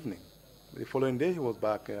very evening. The following day, he was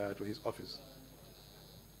back to his office.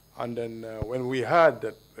 And then when we heard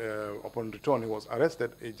that upon return he was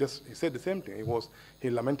arrested, he said the same thing. He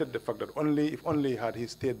lamented the fact that if only had he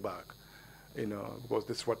stayed back, because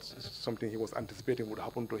this was something he was anticipating would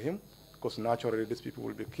happen to him, because naturally these people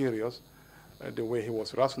will be curious the way he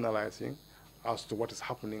was rationalizing as to what is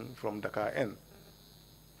happening from Dakar end.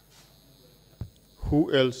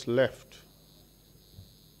 Who else left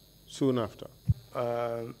soon after?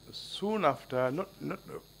 Soon after, not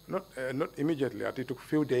immediately. I think it took a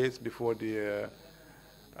few days before the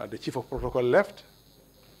chief of protocol left.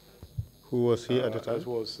 Who was he at the time? That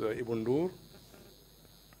was Ibn Dur.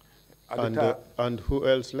 And who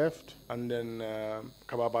else left? And then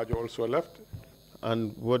Kababajo also left.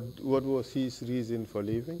 And what was his reason for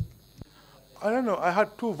leaving? I don't know. I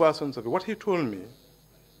had two versions of it. What he told me,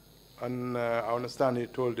 and I understand he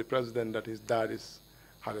told the president that his dad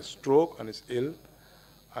had a stroke and is ill,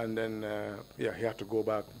 and then he had to go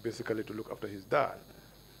back basically to look after his dad.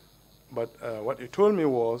 But what he told me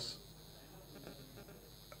was,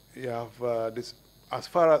 you have this, as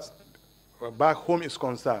far as back home is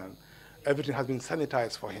concerned, everything has been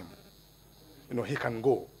sanitized for him. He can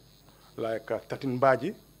go. Like Tatin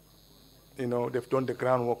Baji, they've done the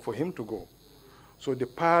groundwork for him to go. So the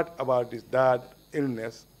part about his dad's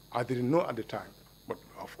illness, I didn't know at the time. But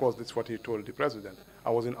of course, that's what he told the president.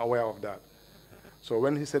 I wasn't aware of that. So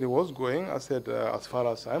when he said he was going, I said, as far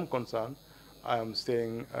as I'm concerned, I am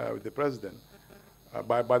staying with the president.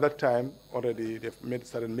 By that time, already they've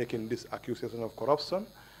started making this accusation of corruption.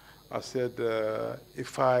 I said,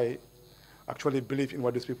 if I actually believe in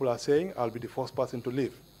what these people are saying, I'll be the first person to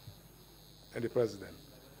leave, and the president.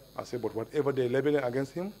 I said, but whatever they're labeling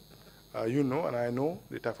against him, and I know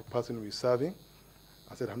the type of person we're serving.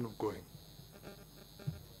 I said, I'm not going.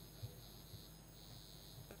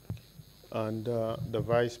 And the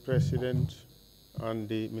vice president and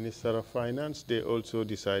the minister of finance, they also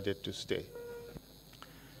decided to stay.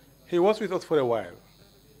 He was with us for a while.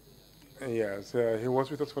 Yes, he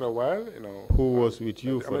was with us for a while. Who was with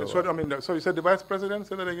you for a while? So you said the vice president?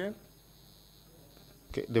 Say that again.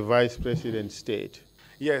 Okay, the vice president stayed.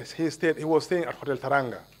 Yes, he stayed. He was staying at Hotel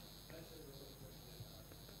Taranga.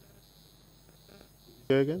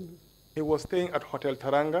 Again? He was staying at Hotel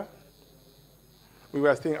Taranga. We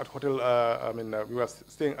were staying at we were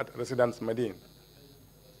staying at Residence Medine.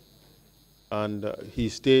 And he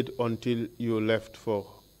stayed until you left for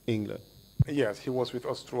England? Yes, he was with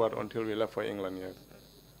us throughout until we left for England, yes.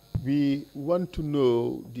 We want to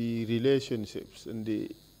know the relationships and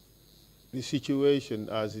the situation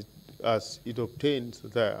as it obtains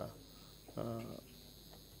there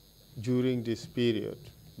during this period,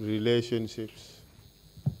 relationships.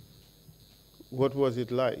 What was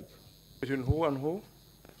it like? Between who and who?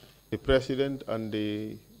 The president and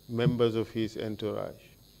the members of his entourage.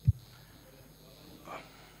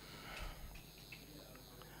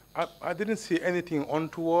 I didn't see anything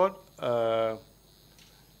untoward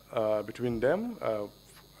between them.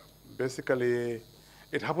 Basically,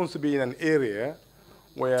 it happens to be in an area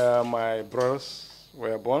where my brothers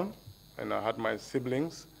were born, and I had my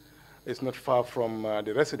siblings. It's not far from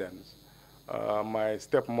the residence. My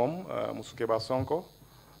stepmom, Musukeba Sonko,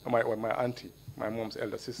 my auntie, my mom's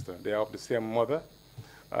elder sister, they are of the same mother,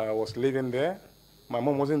 was living there. My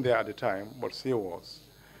mom wasn't there at the time, but she was.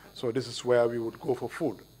 So this is where we would go for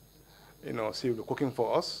food. You know, she would be cooking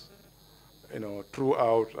for us, you know,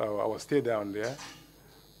 throughout our stay down there.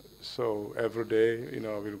 So every day, you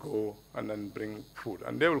know, we'll go and then bring food.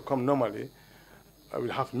 And they will come normally.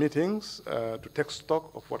 We'll have meetings to take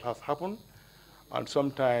stock of what has happened. And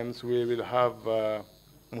sometimes we will have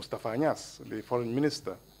Mustafa Anyas, the foreign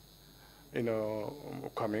minister, you know,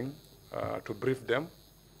 coming to brief them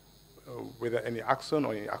whether any action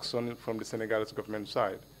or any action from the Senegalese government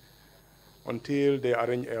side, until they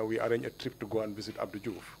arrange, we arrange a trip to go and visit Abdou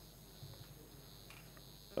Diouf.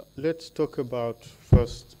 Let's talk about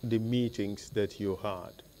first the meetings that you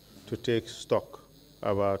had to take stock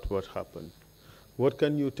about what happened. What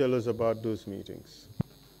can you tell us about those meetings?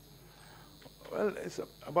 Well, it's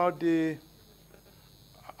about the,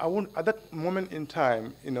 at that moment in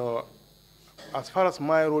time, you know, as far as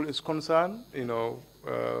my role is concerned, you know,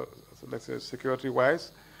 let's say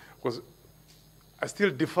security-wise, because I still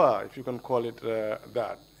differ, if you can call it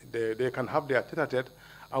that. They can have their tete-a-tete.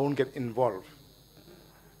 I won't get involved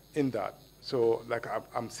in that. So, like,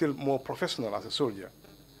 I'm still more professional as a soldier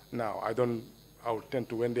now. I would tend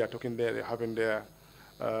to, when they are talking there, they're having their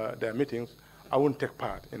meetings, I won't take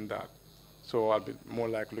part in that. So I'll be more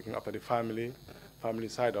like looking after the family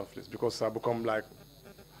side of this, because I become like,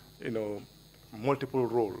 you know, multiple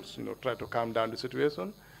roles, you know, try to calm down the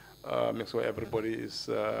situation, make sure everybody is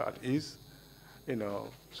at ease, you know.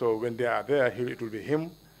 So when they are there, it will be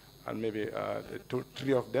him and maybe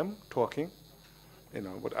three of them talking, you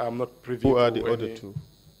know, but I'm not privy Who are to the other any two?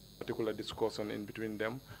 particular discussion in between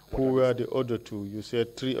them. Who were the other two? You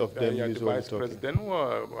said three of them yeah, usually the vice talking. president,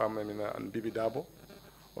 and Bibi Dabo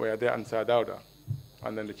were there, and Sadauda,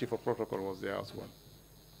 and then the chief of protocol was there as well.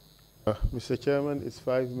 Mr. Chairman, it's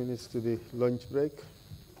 5 minutes to the lunch break.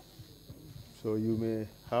 So you may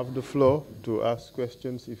have the floor to ask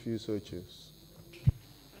questions if you so choose.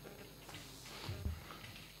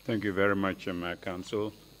 Thank you very much,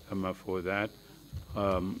 Council, for that.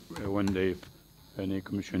 When if any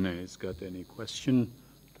commissioner has got any question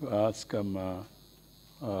to ask,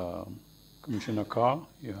 Commissioner Carr,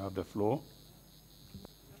 you have the floor.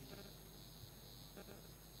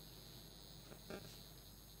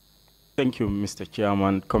 Thank you, Mr.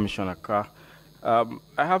 Chairman, Commissioner Carr. I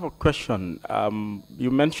have a question.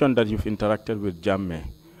 You mentioned that you've interacted with Jammeh.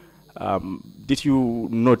 Did you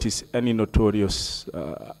notice any notorious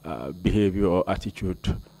behavior or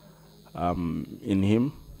attitude in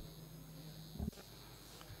him?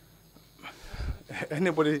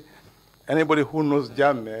 Anybody who knows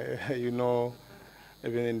Jammeh, you know,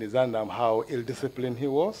 even in the Zandam, how ill-disciplined he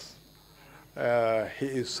was. He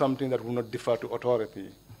is something that will not defer to authority,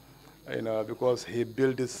 you know, because he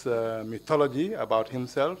built this mythology about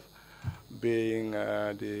himself, being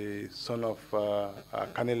the son of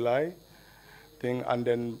Kanilai thing, and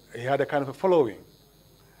then he had a kind of a following,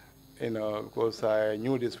 you know, because I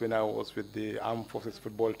knew this when I was with the Armed Forces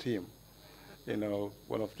football team. You know,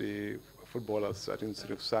 one of the footballers, I think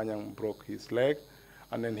Sirif Sanyang, broke his leg,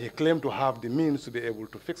 and then he claimed to have the means to be able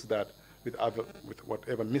to fix that with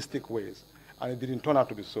whatever mystic ways, and it didn't turn out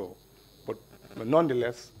to be so. But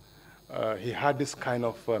nonetheless, he had this kind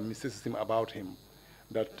of mysticism about him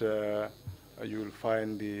that you will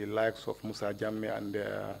find the likes of Musa Jammeh and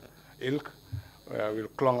their ilk will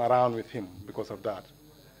clung around with him because of that.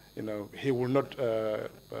 You know, he will not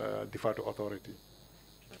defer to authority.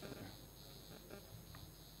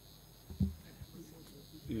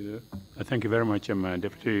 Thank you very much,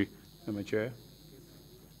 Deputy Chair.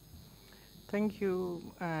 Thank you.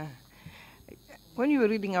 When you were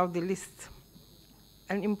reading out the list,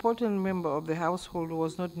 an important member of the household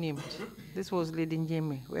was not named. This was Lady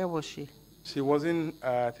Njeme. Where was she? She was in,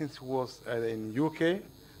 I think she was in UK.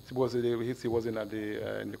 She wasn't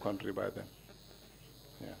in the country by then.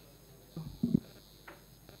 Yeah.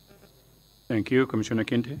 Thank you. Commissioner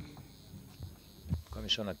Kinte.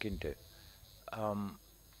 Commissioner Kinte,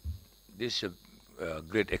 this is a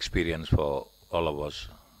great experience for all of us,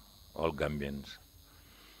 all Gambians,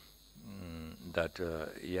 that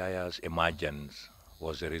Yaya's emergence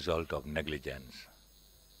was a result of negligence,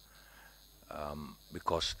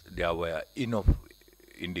 because there were enough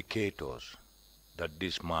indicators that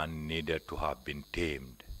this man needed to have been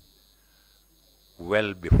tamed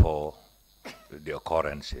well before the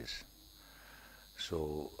occurrences.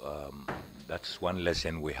 So that's one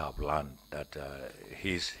lesson we have learned, that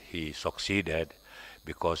he succeeded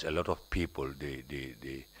because a lot of people,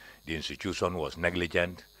 the institution was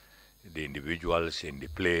negligent, the individuals in the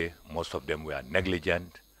play, most of them were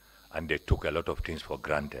negligent, and they took a lot of things for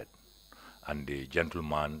granted. And the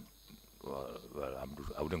gentleman well,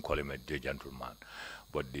 I wouldn't call him a gentleman,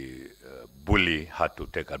 but the bully had to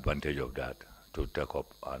take advantage of that to take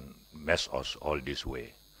up and mess us all this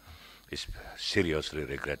way. It's seriously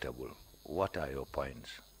regrettable. What are your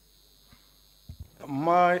points?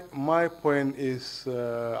 My point is,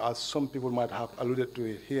 as some people might have alluded to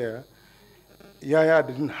it here, Yaya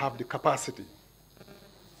didn't have the capacity,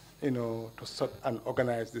 to sort and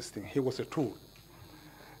organize this thing. He was a tool.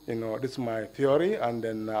 This is my theory, and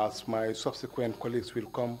then as my subsequent colleagues will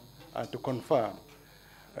come to confirm.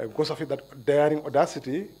 Because of it, that daring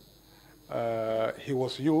audacity, he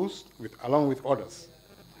was used along with others.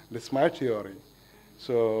 That's my theory.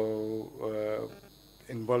 So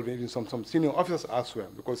involving some senior officers as well,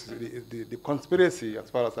 because the conspiracy, as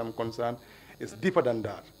far as I'm concerned, is deeper than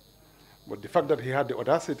that. But the fact that he had the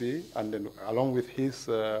audacity, and then along with his,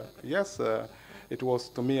 it was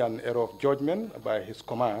to me an error of judgment by his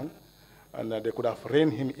command, and they could have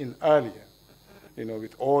reined him in earlier,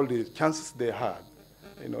 with all the chances they had.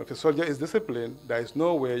 If a soldier is disciplined, there is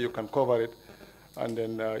no way you can cover it, and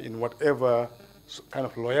then in whatever kind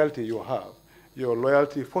of loyalty you have, your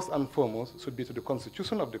loyalty first and foremost should be to the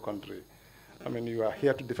constitution of the country. I mean, you are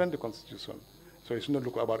here to defend the constitution. So it should not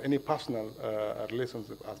look about any personal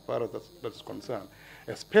relationship as far as that's concerned,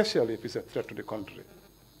 especially if it's a threat to the country.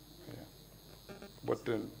 Yeah. But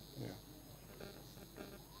then,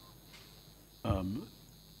 yeah.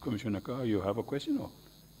 Commissioner Carr, you have a question? Or?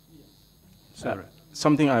 Sorry.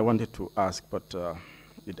 Something I wanted to ask, but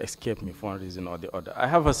it escaped me for one reason or the other. I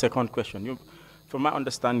have a second question. From my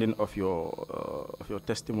understanding of your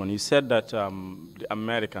testimony, you said that the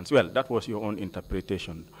Americans, well, that was your own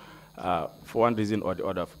interpretation. For one reason or the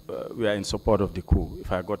other, we are in support of the coup,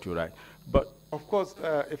 if I got you right. But of course,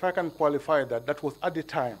 if I can qualify that, that was at the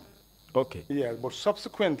time. Okay. Yeah, but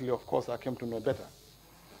subsequently, of course, I came to know better.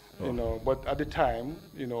 Oh. But at the time,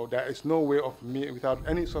 there is no way of me, without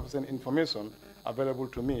any sufficient information available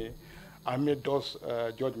to me, I made those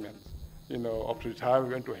judgments. Up to the time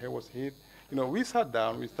we went to Hayward's Heath, we sat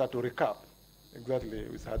down, we started to recap exactly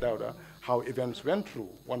with Hadauda how events went through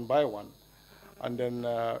one by one. And then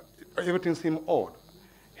everything seemed odd.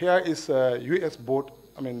 Here is a U.S. boat,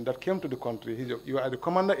 that came to the country. You are the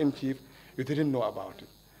commander-in-chief, you didn't know about it.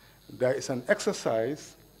 There is an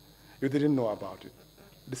exercise, you didn't know about it.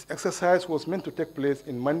 This exercise was meant to take place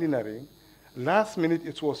in Mandinari. Last minute,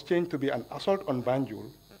 it was changed to be an assault on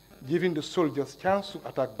Banjul, giving the soldiers chance to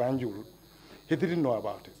attack Banjul. He didn't know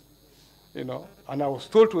about it, And I was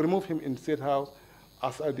told to remove him in State House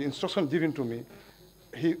as the instruction given to me.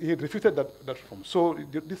 He refuted that form. So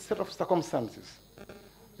this set of circumstances,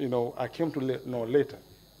 I came to know later.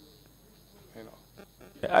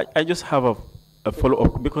 I just have a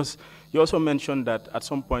follow-up, because you also mentioned that at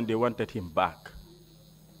some point they wanted him back.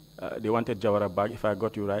 They wanted Jawara back, if I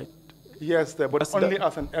got you right? Yes, but only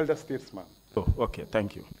as an elder statesman. Oh, okay,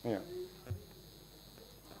 thank you. Yeah.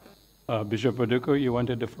 Bishop Oduko, you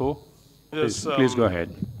wanted the floor? Yes. Please go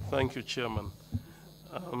ahead. Thank you, Chairman.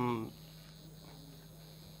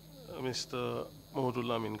 Mr. Momodou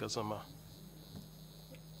Lamin Gassama,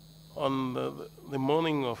 on the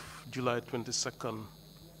morning of July 22nd,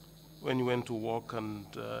 when you went to work and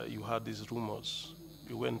you had these rumors,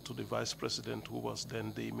 you went to the Vice President, who was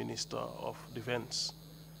then the Minister of Defense,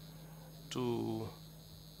 to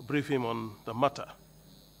brief him on the matter.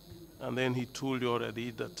 And then he told you already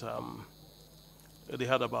that they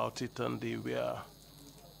heard about it and they were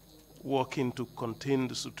working to contain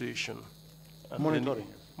the situation. And monitoring.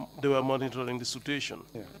 They were monitoring the situation.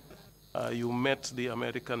 Yeah. You met the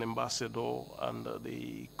American ambassador and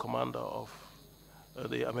the commander of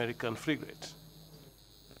the American frigate.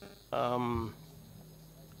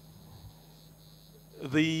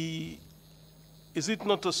 Is it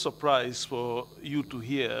not a surprise for you to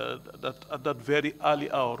hear that at that very early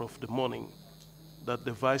hour of the morning, that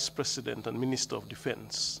the Vice President and Minister of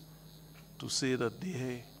Defense to say that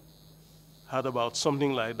they heard about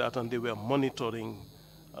something like that and they were monitoring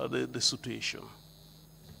the situation?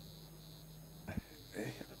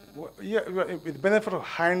 Well, yeah, with the benefit of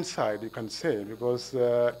hindsight, you can say, because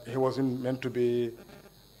he wasn't meant to be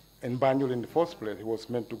in Banjul in the first place. He was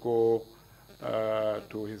meant to go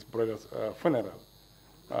to his brother's funeral,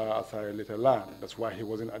 as I later learned. That's why he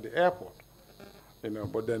wasn't at the airport.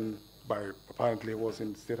 But then apparently he was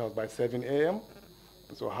in the State House by 7 a.m.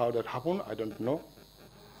 So how that happened, I don't know.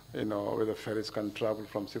 Whether ferries can travel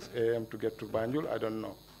from 6 a.m. to get to Banjul, I don't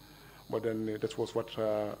know. But then that was what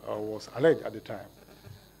was alleged at the time.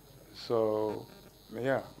 So,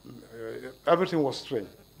 yeah, everything was strange,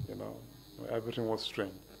 everything was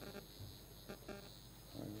strange.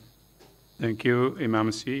 Thank you,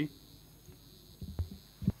 Imam C.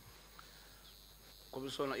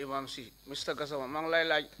 Commissioner Imam Si, Mr. Gassama,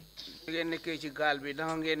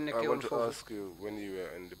 I want to ask you, when you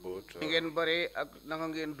were in the boat, how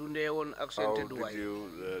did you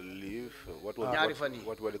leave? What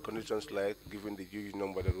were the conditions like, given the huge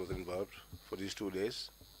number that was involved for these 2 days?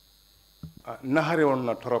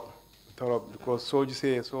 Because so you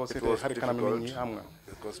say, so it was difficult,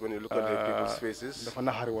 because when you look at the people's faces,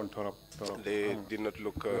 they did not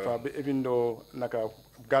look even though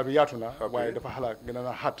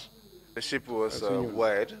the ship was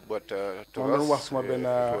wide, but to us, it was small.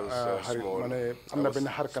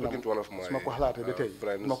 Speaking to one of my friends,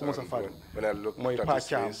 when I looked at his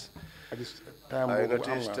face, I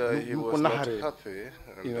noticed he was not happy,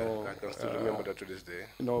 and I can still remember that to this day.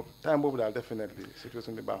 Definitely,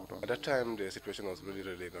 situation in the At that time, the situation was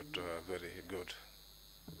really not very good.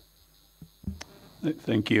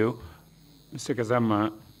 Thank you. Mr.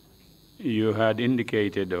 Gassama, you had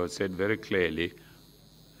indicated or said very clearly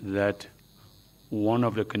that one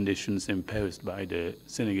of the conditions imposed by the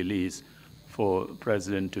Senegalese for the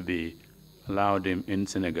president to be allowed in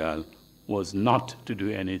Senegal was not to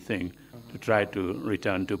do anything to try to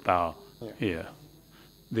return to power here.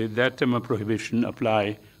 Did that prohibition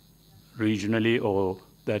apply regionally, or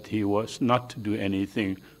that he was not to do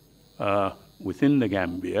anything within the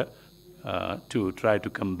Gambia to try to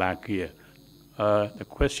come back here? The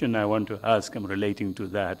question I want to ask relating to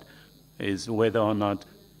that is whether or not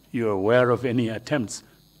you're aware of any attempts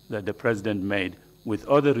that the president made with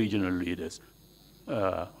other regional leaders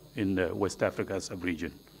in the West Africa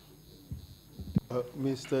sub-region.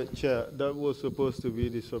 Mr. Chair, that was supposed to be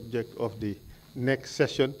the subject of the next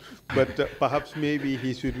session, but perhaps maybe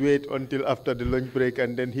he should wait until after the lunch break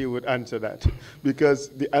and then he would answer that, because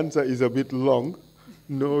the answer is a bit long.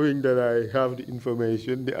 Knowing that I have the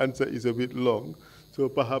information, the answer is a bit long, so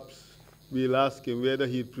perhaps we'll ask him whether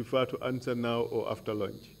he'd prefer to answer now or after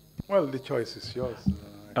lunch. Well, the choice is yours.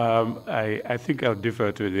 I think I'll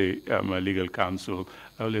defer to the legal counsel.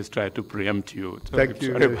 I always try to preempt you. So thank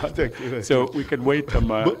you. Thank you. So we can wait.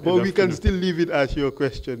 But we can still leave it as your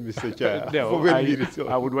question, Mr. Chair. No,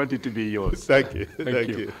 I would want it to be yours. Thank you. Thank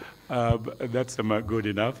you. That's good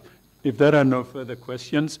enough. If there are no further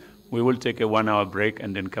questions, we will take a 1-hour break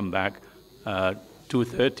and then come back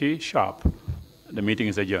 2:30 sharp. The meeting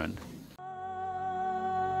is adjourned.